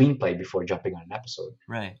the screenplay before jumping on an episode.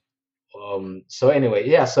 Right. So anyway,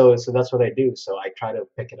 yeah, so that's what I do. So I try to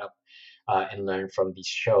pick it up and learn from these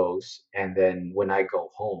shows, and then when I go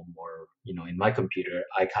home, or in my computer,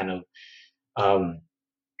 I kind of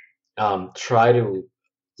um, try to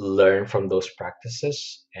learn from those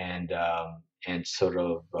practices, and sort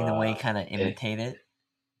of In a way, kind of i- imitate it.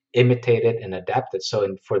 imitate it and adapt it. So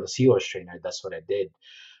for the Seahorse trainer, that's what I did.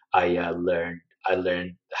 I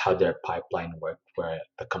learned how their pipeline worked, where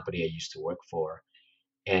the company I used to work for,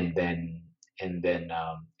 and then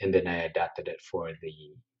I adapted it for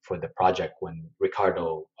the project when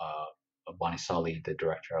Ricardo Bonisoli, the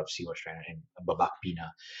director of Seahorse Trainer, and Babak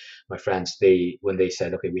Pina, my friends, when they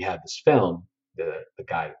said, okay, we have this film, the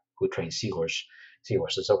guy who trains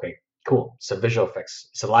seahorses, okay, cool. It's a visual effects,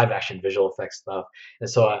 it's a live action visual effects stuff. And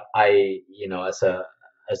so as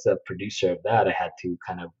a producer of that, I had to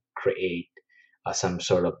kind of create some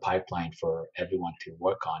sort of pipeline for everyone to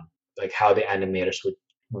work on, like how the animators would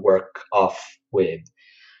work off with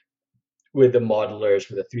the modelers,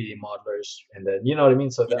 with the 3D modelers, and then you know what I mean.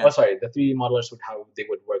 So Yeah. the 3D modelers would how they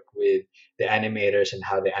would work with the animators, and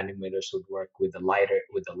how the animators would work with the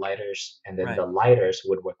lighters, and then Right. the lighters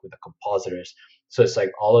would work with the compositors. So it's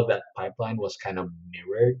like all of that pipeline was kind of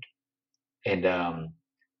mirrored and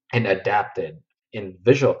adapted in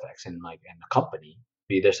visual effects, and like in a company.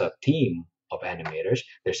 There's a team of animators,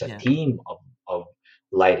 there's a Yeah. team of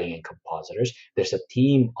lighting and compositors, there's a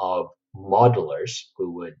team of modelers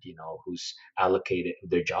who's allocated,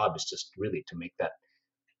 their job is just really to make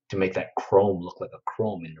that chrome look like a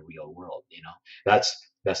chrome in the real world.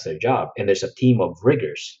 That's their job. And there's a team of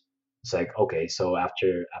riggers. It's like, okay, so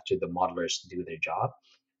after the modelers do their job,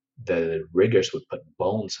 the riggers would put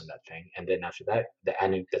bones on that thing, and then after that,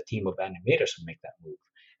 the team of animators would make that move,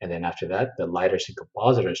 and then after that, the lighters and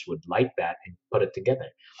compositors would light that and put it together.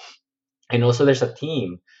 And also, there's a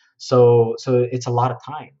team, so it's a lot of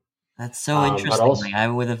time. That's so But interesting. also, Like I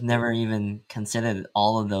would have never even considered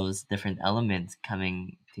all of those different elements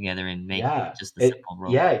coming together and making yeah, just a simple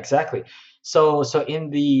robot. yeah, exactly. So in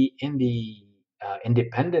the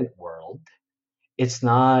independent world, it's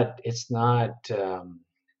not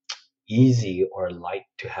easy or light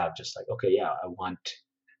to have just like, okay, yeah,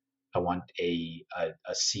 I want a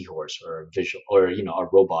seahorse or a visual or a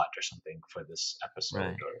robot or something for this episode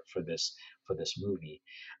Right. or for this movie,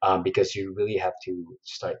 because you really have to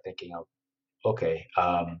start thinking of, okay,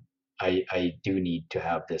 I do need to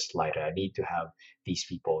have this lighter. I need to have these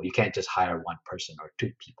people. You can't just hire one person or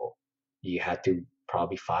two people. You had to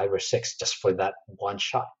probably five or six just for that one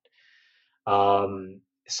shot.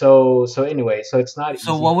 So anyway, so it's not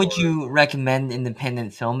So easy what would for. you recommend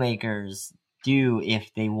independent filmmakers do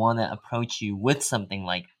if they want to approach you with something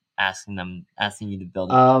like asking you to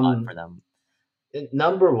build a robot for Um, them?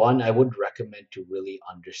 Number one, I would recommend to really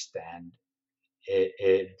understand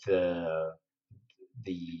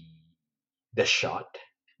the the shot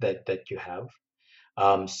that you have.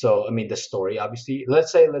 So I mean the story, obviously.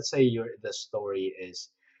 Let's say the story is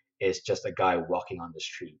just a guy walking on the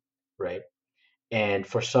street, right? And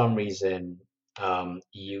for some reason,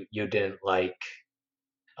 you didn't like.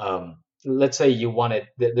 Let's say you wanted.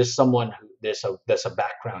 There's someone who there's a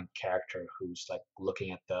background character who's like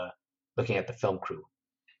looking at the film crew.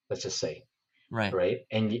 Let's just say, Right. right?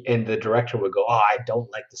 And the director would go, "Oh, I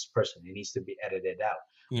don't like this person. He needs to be edited out."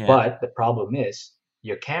 Yeah. But the problem is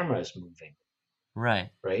your camera is moving, Right.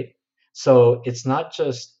 right? So it's not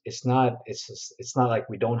like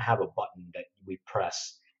we don't have a button that we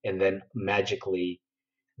press and then magically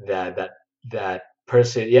that that that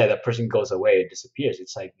person goes away, it disappears.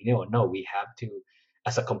 It's like, no, we have to,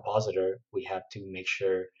 as a compositor, we have to make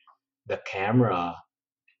sure the camera,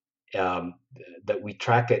 that we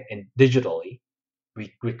track it in digitally. We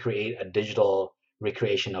create a digital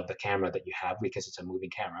recreation of the camera that you have because it's a moving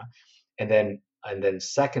camera, and then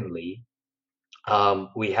secondly,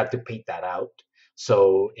 we have to paint that out.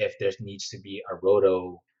 So if there needs to be a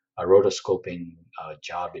rotoscoping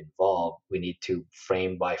job involved, we need to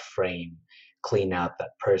frame by frame clean out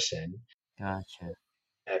that person. Gotcha.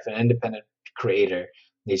 If an independent creator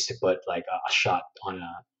needs to put like a shot on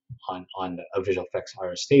a visual effects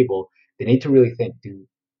artist table, they need to really think,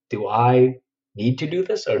 do I need to do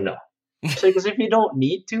this or no? So because if you don't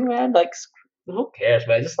need to, man, like who cares,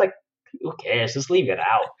 man? Just like who cares? Just leave it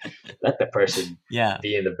out. Let the person Yeah.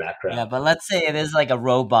 be in the Yeah, background. but let's say it is like a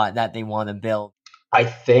robot that they want to build. I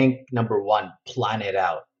think number one, plan it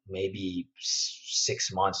out maybe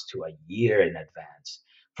 6 months to a year in advance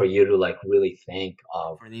for you to like really think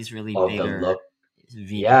of For these really of the bigger look.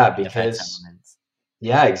 VFX Yeah, because elements.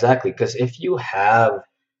 yeah, exactly. Because if you have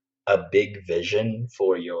a big vision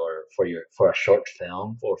for a short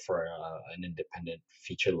film or for an independent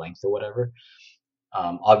feature length or whatever,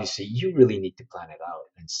 obviously you really need to plan it out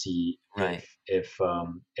and see Right. if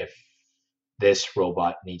this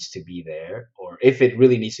robot needs to be there, or if it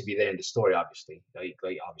really needs to be there in the story. Obviously, like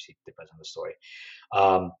obviously it depends on the story.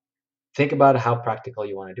 Um, think about how practical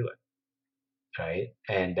you want to do it, right?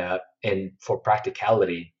 And for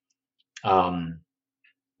practicality, um,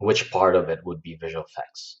 which part of it would be visual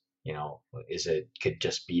effects? Is it could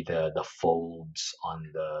just be the folds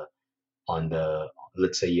on the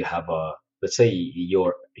let's say you have a let's say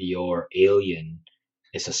your alien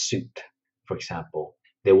is a suit, for example.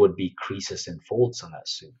 There would be creases and folds on that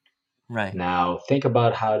suit. Right. Now think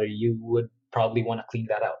about how you would probably want to clean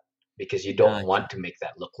that out, because you don't Gotcha. want to make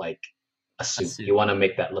that look like a A suit. suit. You want to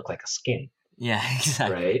make that look like a skin, Yeah,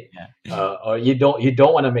 exactly. right? Yeah. Or you don't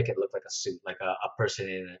want to make it look like a suit, like a person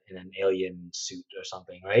in an alien suit or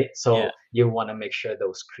something, right? So Yeah, you want to make sure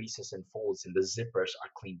those creases and folds and the zippers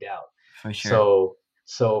are cleaned out. for sure.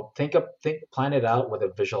 So plan it out with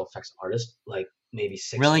a visual effects artist, like maybe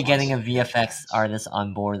six Really months getting a in VFX advance. artist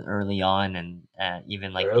on board early on, and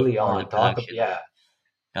even like Early before the on, production. yeah,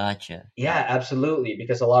 Gotcha. yeah, absolutely.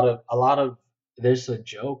 Because a lot of there's a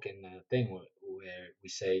joke in the thing where we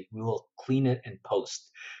say we will clean it and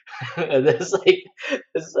post. And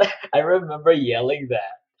I remember yelling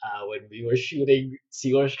that when we were shooting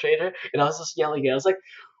Seahorse Trader, and I was just yelling it. I was like,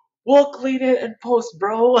 "We'll clean it and post,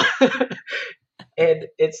 bro." And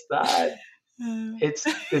it's not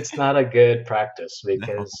a good practice,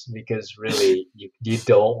 No. because really you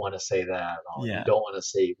don't want to say that at all. You Yeah. don't want to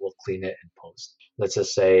say we'll clean it and post. Let's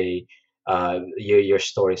just say your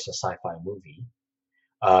story is a sci-fi movie.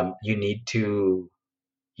 You need to,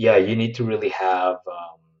 yeah, you need to really have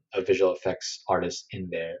a visual effects artist in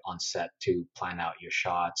there on set to plan out your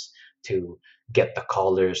shots, to get the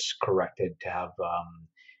colors corrected, to have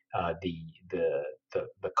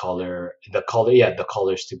the color, yeah, the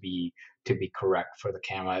colors to be correct for the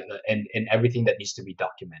camera, and everything that needs to be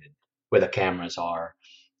documented, where the cameras are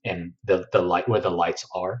and the light, where the lights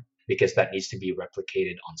are, because that needs to be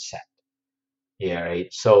replicated on set. Yeah, right.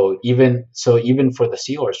 So even for the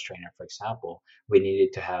Seahorse Trainer, for example, we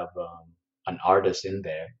needed to have an artist in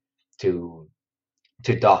there to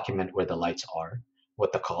to document where the lights are,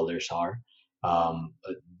 what the colors are,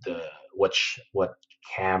 the what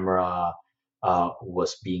camera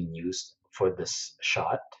was being used for this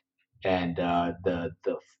shot, and the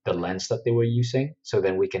lens that they were using. So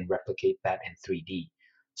then we can replicate that in 3D.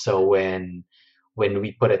 So when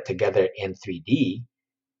we put it together in 3D,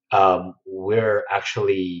 we're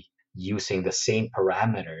actually using the same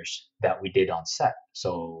parameters that we did on set.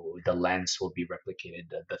 So the lens will be replicated,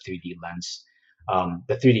 the 3D lens.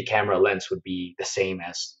 The 3D camera lens would be the same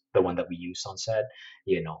as the one that we used on set.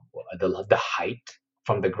 You know, the height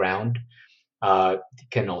from the ground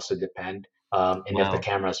can also depend. And if the Wow.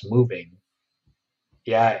 camera's moving,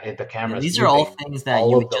 yeah, if the And camera's these are all moving, things that all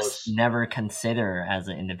you of would just those, never consider as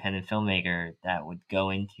an independent filmmaker that would go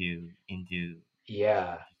into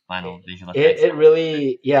yeah, it, final visual it effects. it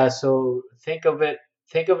really, yeah. So think of it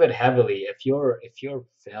heavily. If your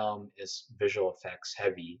film is visual effects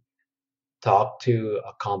heavy, talk to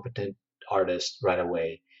a competent artist right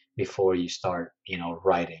away before you start,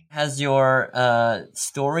 writing. Has your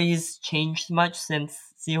stories changed much since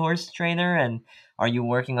Seahorse Trainer, and are you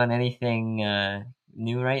working on anything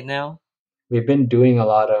new right now? We've been doing a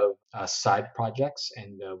lot of side projects,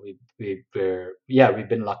 and we've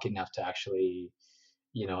been lucky enough to actually,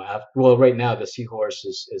 well, right now the Seahorse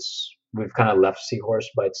is we've kind of left Seahorse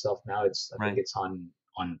by itself now. I think Right. it's on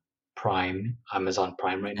Prime, Amazon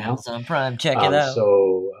Prime right now. Amazon Prime, check it out.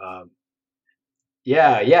 So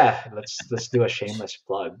yeah, let's do a shameless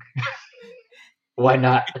plug. Why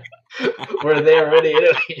not? We're there already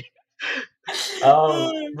anyway.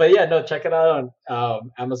 But yeah, no, check it out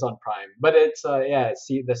on Amazon Prime. But it's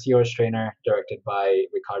the Seahorse Trainer, directed by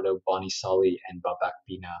Ricardo Bonisoli and Babak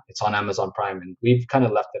Pina. It's on Amazon Prime, and we've kind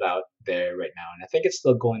of left it out there right now, and I think it's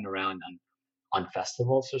still going around on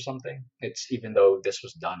festivals or something. It's even though this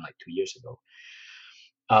was done like 2 years ago.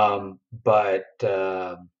 Um, but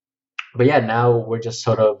uh, but yeah, now we're just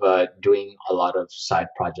sort of doing a lot of side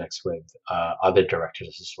projects with other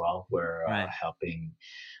directors as well. We're Right. helping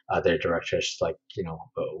other directors, like,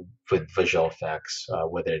 with visual effects,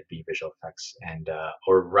 whether it be visual effects and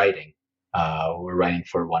or writing. We're writing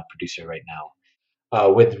for one producer right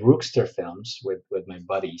now. With Rookster Films, with my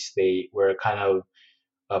buddies, they were kind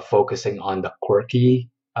of focusing on the quirky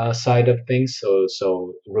side of things.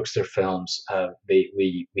 So Rookster Films,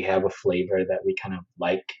 we have a flavor that we kind of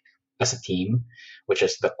like as a team, which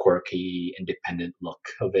is the quirky, independent look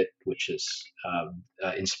of it, which is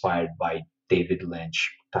inspired by David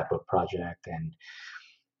Lynch type of project,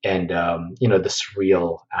 and the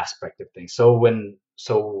surreal aspect of things.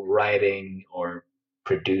 So writing or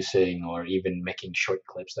producing or even making short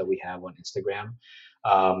clips that we have on Instagram,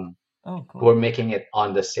 um, Oh, cool. we're making it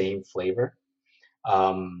on the same flavor.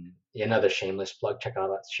 Another shameless plug. Check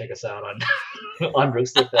us out on on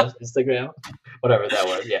Rooster Films Instagram, whatever that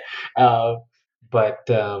word. Yeah. But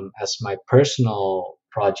as my personal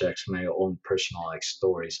projects, my own personal like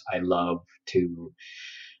stories, I love to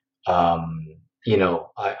um,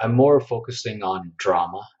 I'm more focusing on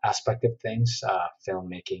drama aspect of things,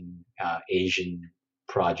 filmmaking, Asian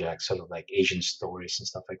projects, sort of like Asian stories and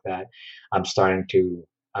stuff like that. I'm starting to,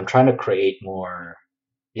 I'm trying to create more,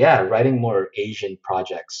 yeah, writing more Asian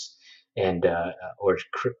projects, and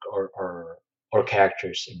or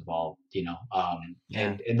characters involved, Yeah.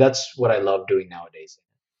 and that's what I love doing nowadays.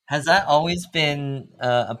 Has that always been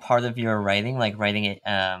a part of your writing, like writing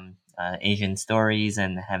Asian stories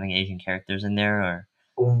and having Asian characters in there, or?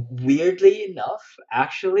 Weirdly enough,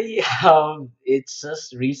 actually, it's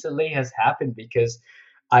just recently has happened because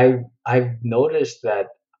I've noticed that,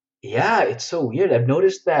 yeah, it's so weird. I've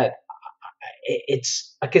noticed that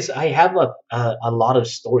it's because I have a lot of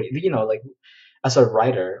story, like as a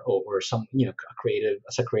writer, or some, a creative,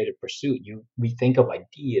 as a creative pursuit, we think of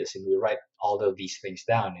ideas and we write all of these things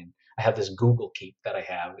down. And I have this Google Keep that I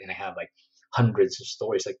have, and I have like hundreds of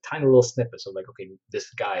stories, like tiny little snippets of, like, okay, this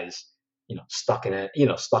guy is, stuck in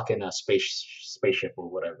a spaceship or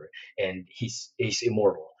whatever, and he's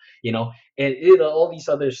immortal, and all these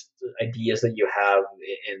other ideas that you have,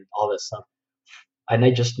 and all this stuff. And I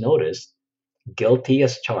just noticed, guilty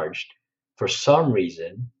as charged, for some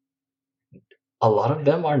reason, a lot of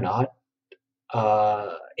them are not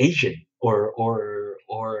Asian, or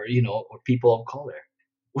people of color,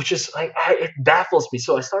 which is like, it baffles me.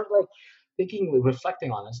 So I started like thinking,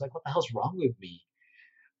 reflecting on this, like, what the hell's wrong with me?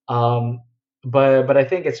 Um, but I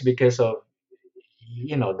think it's because of,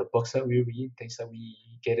 the books that we read, things that we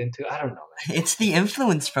get into. I don't know, man. It's the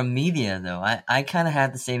influence from media, though. I kind of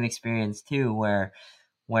had the same experience too, where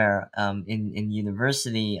in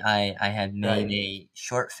university I had made Right. a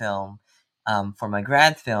short film for my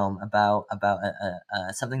grad film about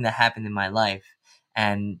something that happened in my life,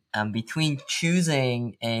 and uh, between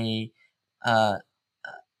choosing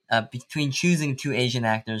two Asian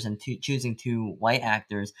actors and choosing two white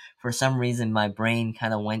actors, for some reason my brain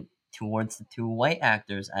kind of went towards the two white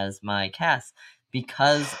actors as my cast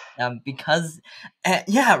because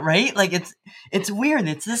yeah, right, like it's weird,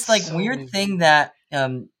 it's this like So weird thing that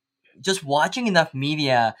just watching enough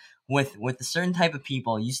media with a certain type of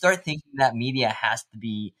people, you start thinking that media has to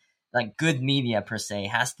be like good media per se,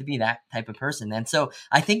 has to be that type of person. And so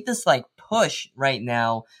I think this like push right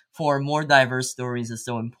now for more diverse stories is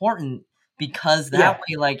so important, because that yeah,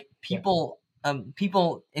 way like yeah,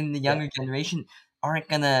 people in the yeah. younger generation aren't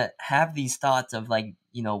gonna have these thoughts of like,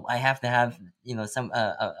 I have to have, some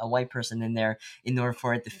a white person in there in order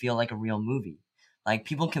for it to feel like a real movie. Like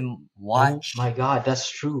people can Oh watch, my God, that's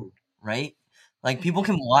true. right? Like people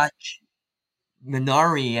can watch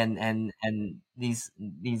Minari and these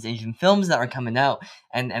Asian films that are coming out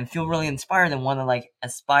and feel really inspired and want to like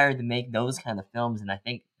aspire to make those kind of films. And I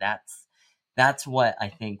think that's what I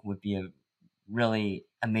think would be a really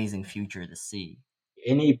amazing future to see.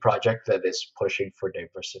 Any project that is pushing for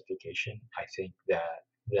diversification, I think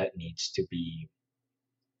that needs to be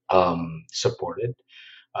supported,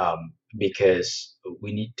 because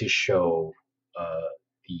we need to show uh,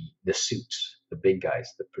 the suits, the big guys,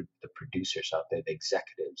 the producers out there, the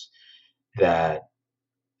executives, that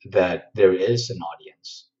there is an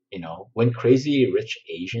audience. When Crazy Rich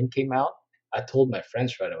Asian came out, I told my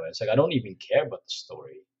friends right away. It's like I don't even care about the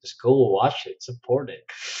story. Just go watch it, support it,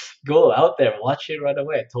 go out there, watch it right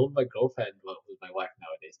away. I told my girlfriend, well, who's my wife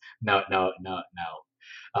nowadays. Now.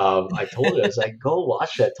 I told her, I was like, go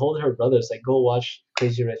watch it. I told her brothers, like, go watch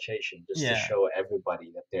Crazy Rich Asian, just to Yeah. show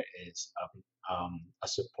everybody that there is a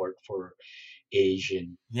support for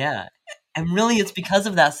Asian. Yeah. And really it's because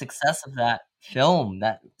of that success of that film.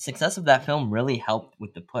 That success of that film really helped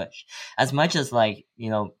with the push. As much as like,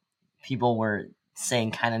 people were saying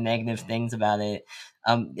kind of negative things about it,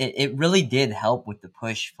 it really did help with the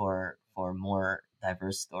push for more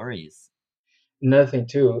diverse stories. Another thing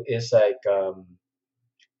too is like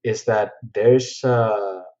is that there's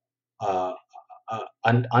an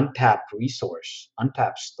untapped resource,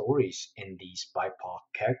 untapped stories in these BIPOC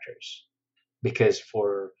characters. Because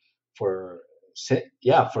for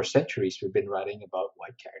centuries we've been writing about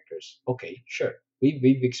white characters. Okay, sure,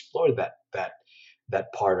 we've explored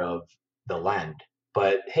that part of the land.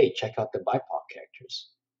 But hey, check out the BIPOC characters.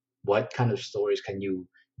 What kind of stories can you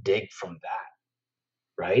dig from that,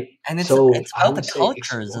 right? And it's So it's I about the would say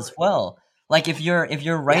cultures explore as it. well. Like if you're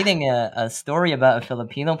Yeah, writing a story about a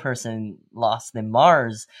Filipino person lost in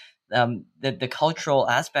Mars, the cultural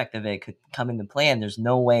aspect of it could come into play, and there's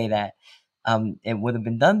no way that it would have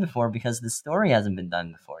been done before, because the story hasn't been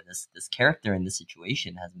done before. This character in this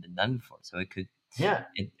situation hasn't been done before, so yeah,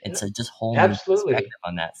 it's a just whole new absolutely. perspective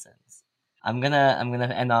on that sense. I'm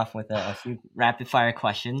gonna end off with a few rapid fire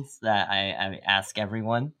questions that I ask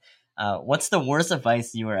everyone. What's the worst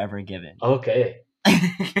advice you were ever given? Okay.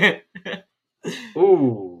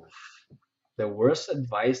 Ooh, the worst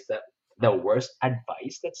advice that's ever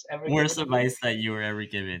Worst given to me. advice that you were ever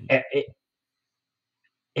given.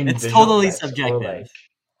 In It's visual totally effects, or subjective. like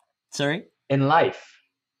Sorry? in life.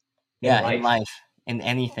 In Yeah, in life. life, in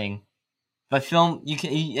anything. But film, it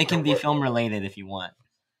The can be wor- film related if you want.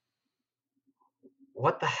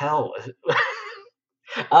 what the hell?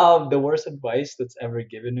 The worst advice that's ever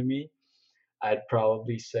given to me, I'd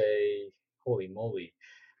probably say, holy moly.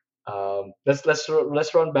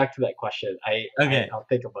 Let's run back to that question. Okay. I'll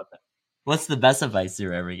think about that. What's the best advice you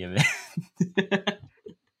were ever given?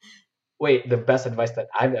 Wait, the best advice that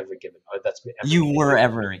I've ever given, or that's ever You been were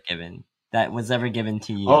given to me. ever given. That was ever given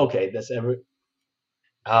to Oh, you. okay, that's ever.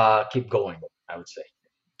 Keep going. I would say,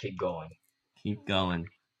 keep going. Keep going.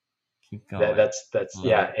 Keep That going. that's Love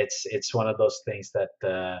yeah. it. It's one of those things that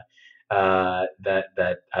that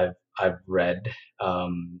I've read,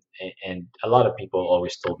 and a lot of people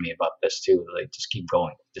always told me about this too. Like, just keep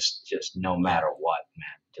going. Just no Yeah. matter what,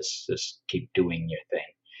 man. Just keep doing your thing.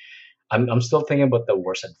 I'm still thinking about the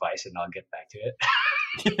worst advice, and I'll get back to it.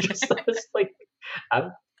 Because it's like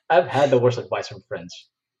I've I've had the worst advice from friends.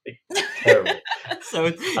 Like, terrible. So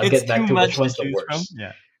I'll it's get too back to which much to one's the choose from. worst.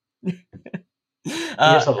 Yeah.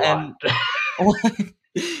 There's a lot. And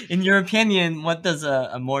in your opinion, what does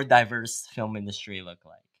a more diverse film industry look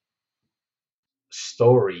like?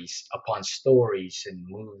 Stories upon stories and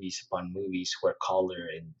movies upon movies where color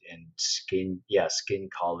and skin, yeah, skin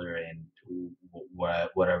color and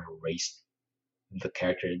whatever race the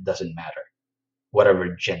character, it doesn't matter. Whatever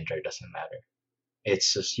gender, doesn't matter.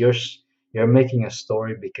 It's just you're making a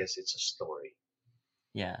story because it's a story.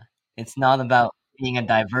 Yeah. It's not about being a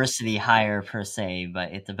diversity hire per se,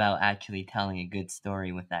 but it's about actually telling a good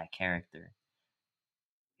story with that character.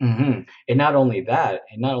 And not only that,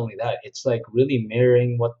 it's like really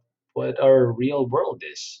mirroring what our real world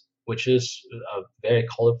is, which is a very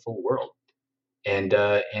colorful world, and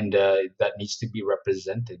that needs to be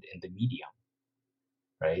represented in the medium,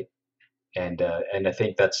 right? And I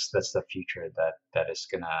think that's the future that I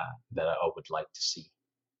would like to see.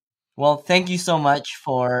 Well, thank you so much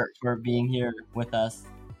for being here with us.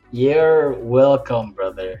 You're welcome,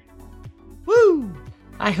 brother. Woo!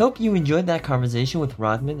 I hope you enjoyed that conversation with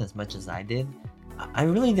Rodman as much as I did. I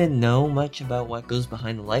really didn't know much about what goes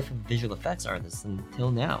behind the life of visual effects artists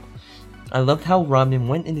until now. I loved how Rodman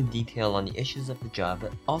went into detail on the issues of the job,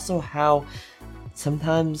 but also how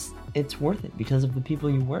sometimes it's worth it because of the people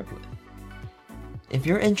you work with. If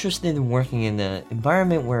you're interested in working in an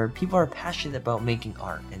environment where people are passionate about making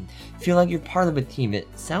art and feel like you're part of a team, it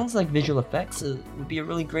sounds like visual effects would be a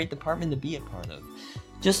really great department to be a part of.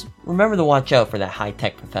 Just remember to watch out for that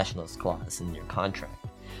high-tech professionals clause in your contract.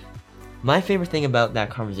 My favorite thing about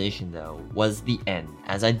that conversation, though, was the end,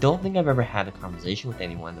 as I don't think I've ever had a conversation with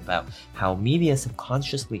anyone about how media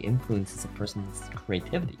subconsciously influences a person's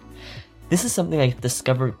creativity. This is something I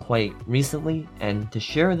discovered quite recently, and to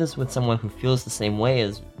share this with someone who feels the same way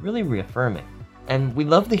is really reaffirming. And we'd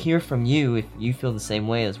love to hear from you if you feel the same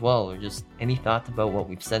way as well, or just any thoughts about what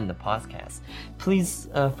we've said in the podcast. Please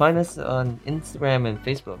find us on Instagram and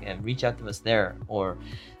Facebook and reach out to us there, or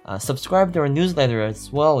subscribe to our newsletter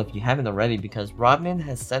as well if you haven't already, because Rodman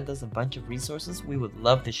has sent us a bunch of resources we would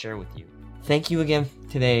love to share with you. Thank you again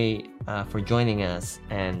today for joining us,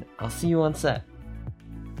 and I'll see you on set.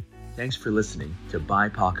 Thanks for listening to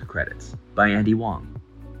BIPOC Credits by Andy Wong.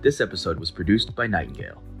 This episode was produced by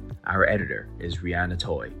Nightingale. Our editor is Rihanna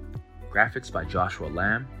Toy. Graphics by Joshua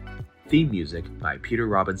Lamb. Theme music by Peter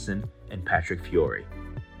Robinson and Patrick Fiore.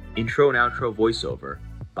 Intro and outro voiceover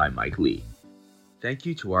by Mike Lee. Thank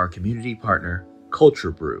you to our community partner,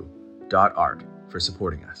 culturebrew.art, for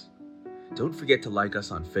supporting us. Don't forget to like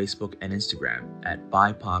us on Facebook and Instagram at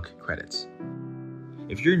BIPOC Credits.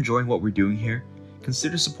 If you're enjoying what we're doing here,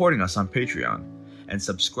 consider supporting us on Patreon and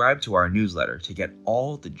subscribe to our newsletter to get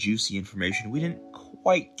all the juicy information we didn't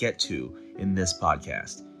quite get to in this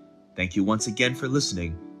podcast. Thank you once again for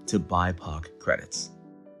listening to BIPOC Credits.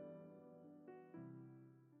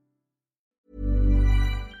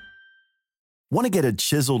 Want to get a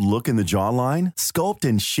chiseled look in the jawline? Sculpt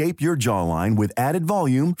and shape your jawline with added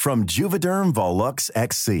volume from Juvederm Volux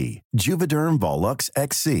XC. Juvederm Volux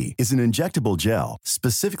XC is an injectable gel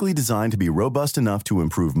specifically designed to be robust enough to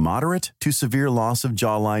improve moderate to severe loss of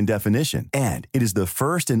jawline definition. And it is the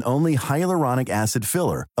first and only hyaluronic acid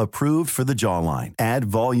filler approved for the jawline. Add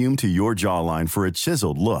volume to your jawline for a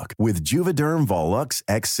chiseled look with Juvederm Volux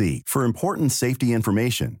XC. For important safety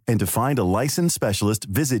information and to find a licensed specialist,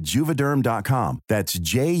 visit juvederm.com. That's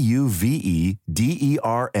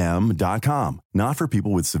JUVEDERM.com. Not for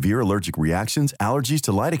people with severe allergic reactions, allergies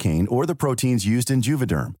to lidocaine, or the proteins used in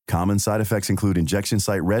Juvederm. Common side effects include injection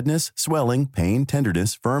site redness, swelling, pain,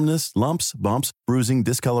 tenderness, firmness, lumps, bumps, bruising,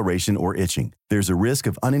 discoloration, or itching. There's a risk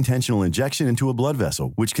of unintentional injection into a blood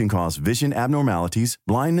vessel, which can cause vision abnormalities,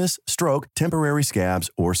 blindness, stroke, temporary scabs,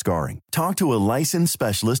 or scarring. Talk to a licensed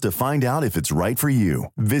specialist to find out if it's right for you.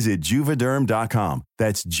 Visit Juvederm.com.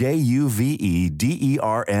 That's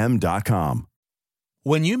JUVEDERM.com.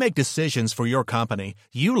 When you make decisions for your company,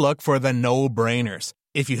 you look for the no-brainers.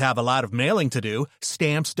 If you have a lot of mailing to do,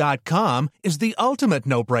 Stamps.com is the ultimate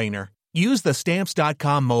no-brainer. Use the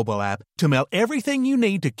Stamps.com mobile app to mail everything you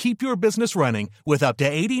need to keep your business running with up to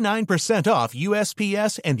 89% off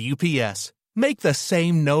USPS and UPS. Make the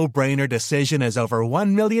same no-brainer decision as over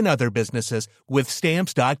 1 million other businesses with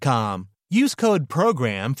Stamps.com. Use code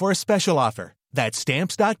PROGRAM for a special offer. That's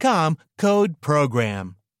Stamps.com, code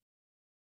PROGRAM.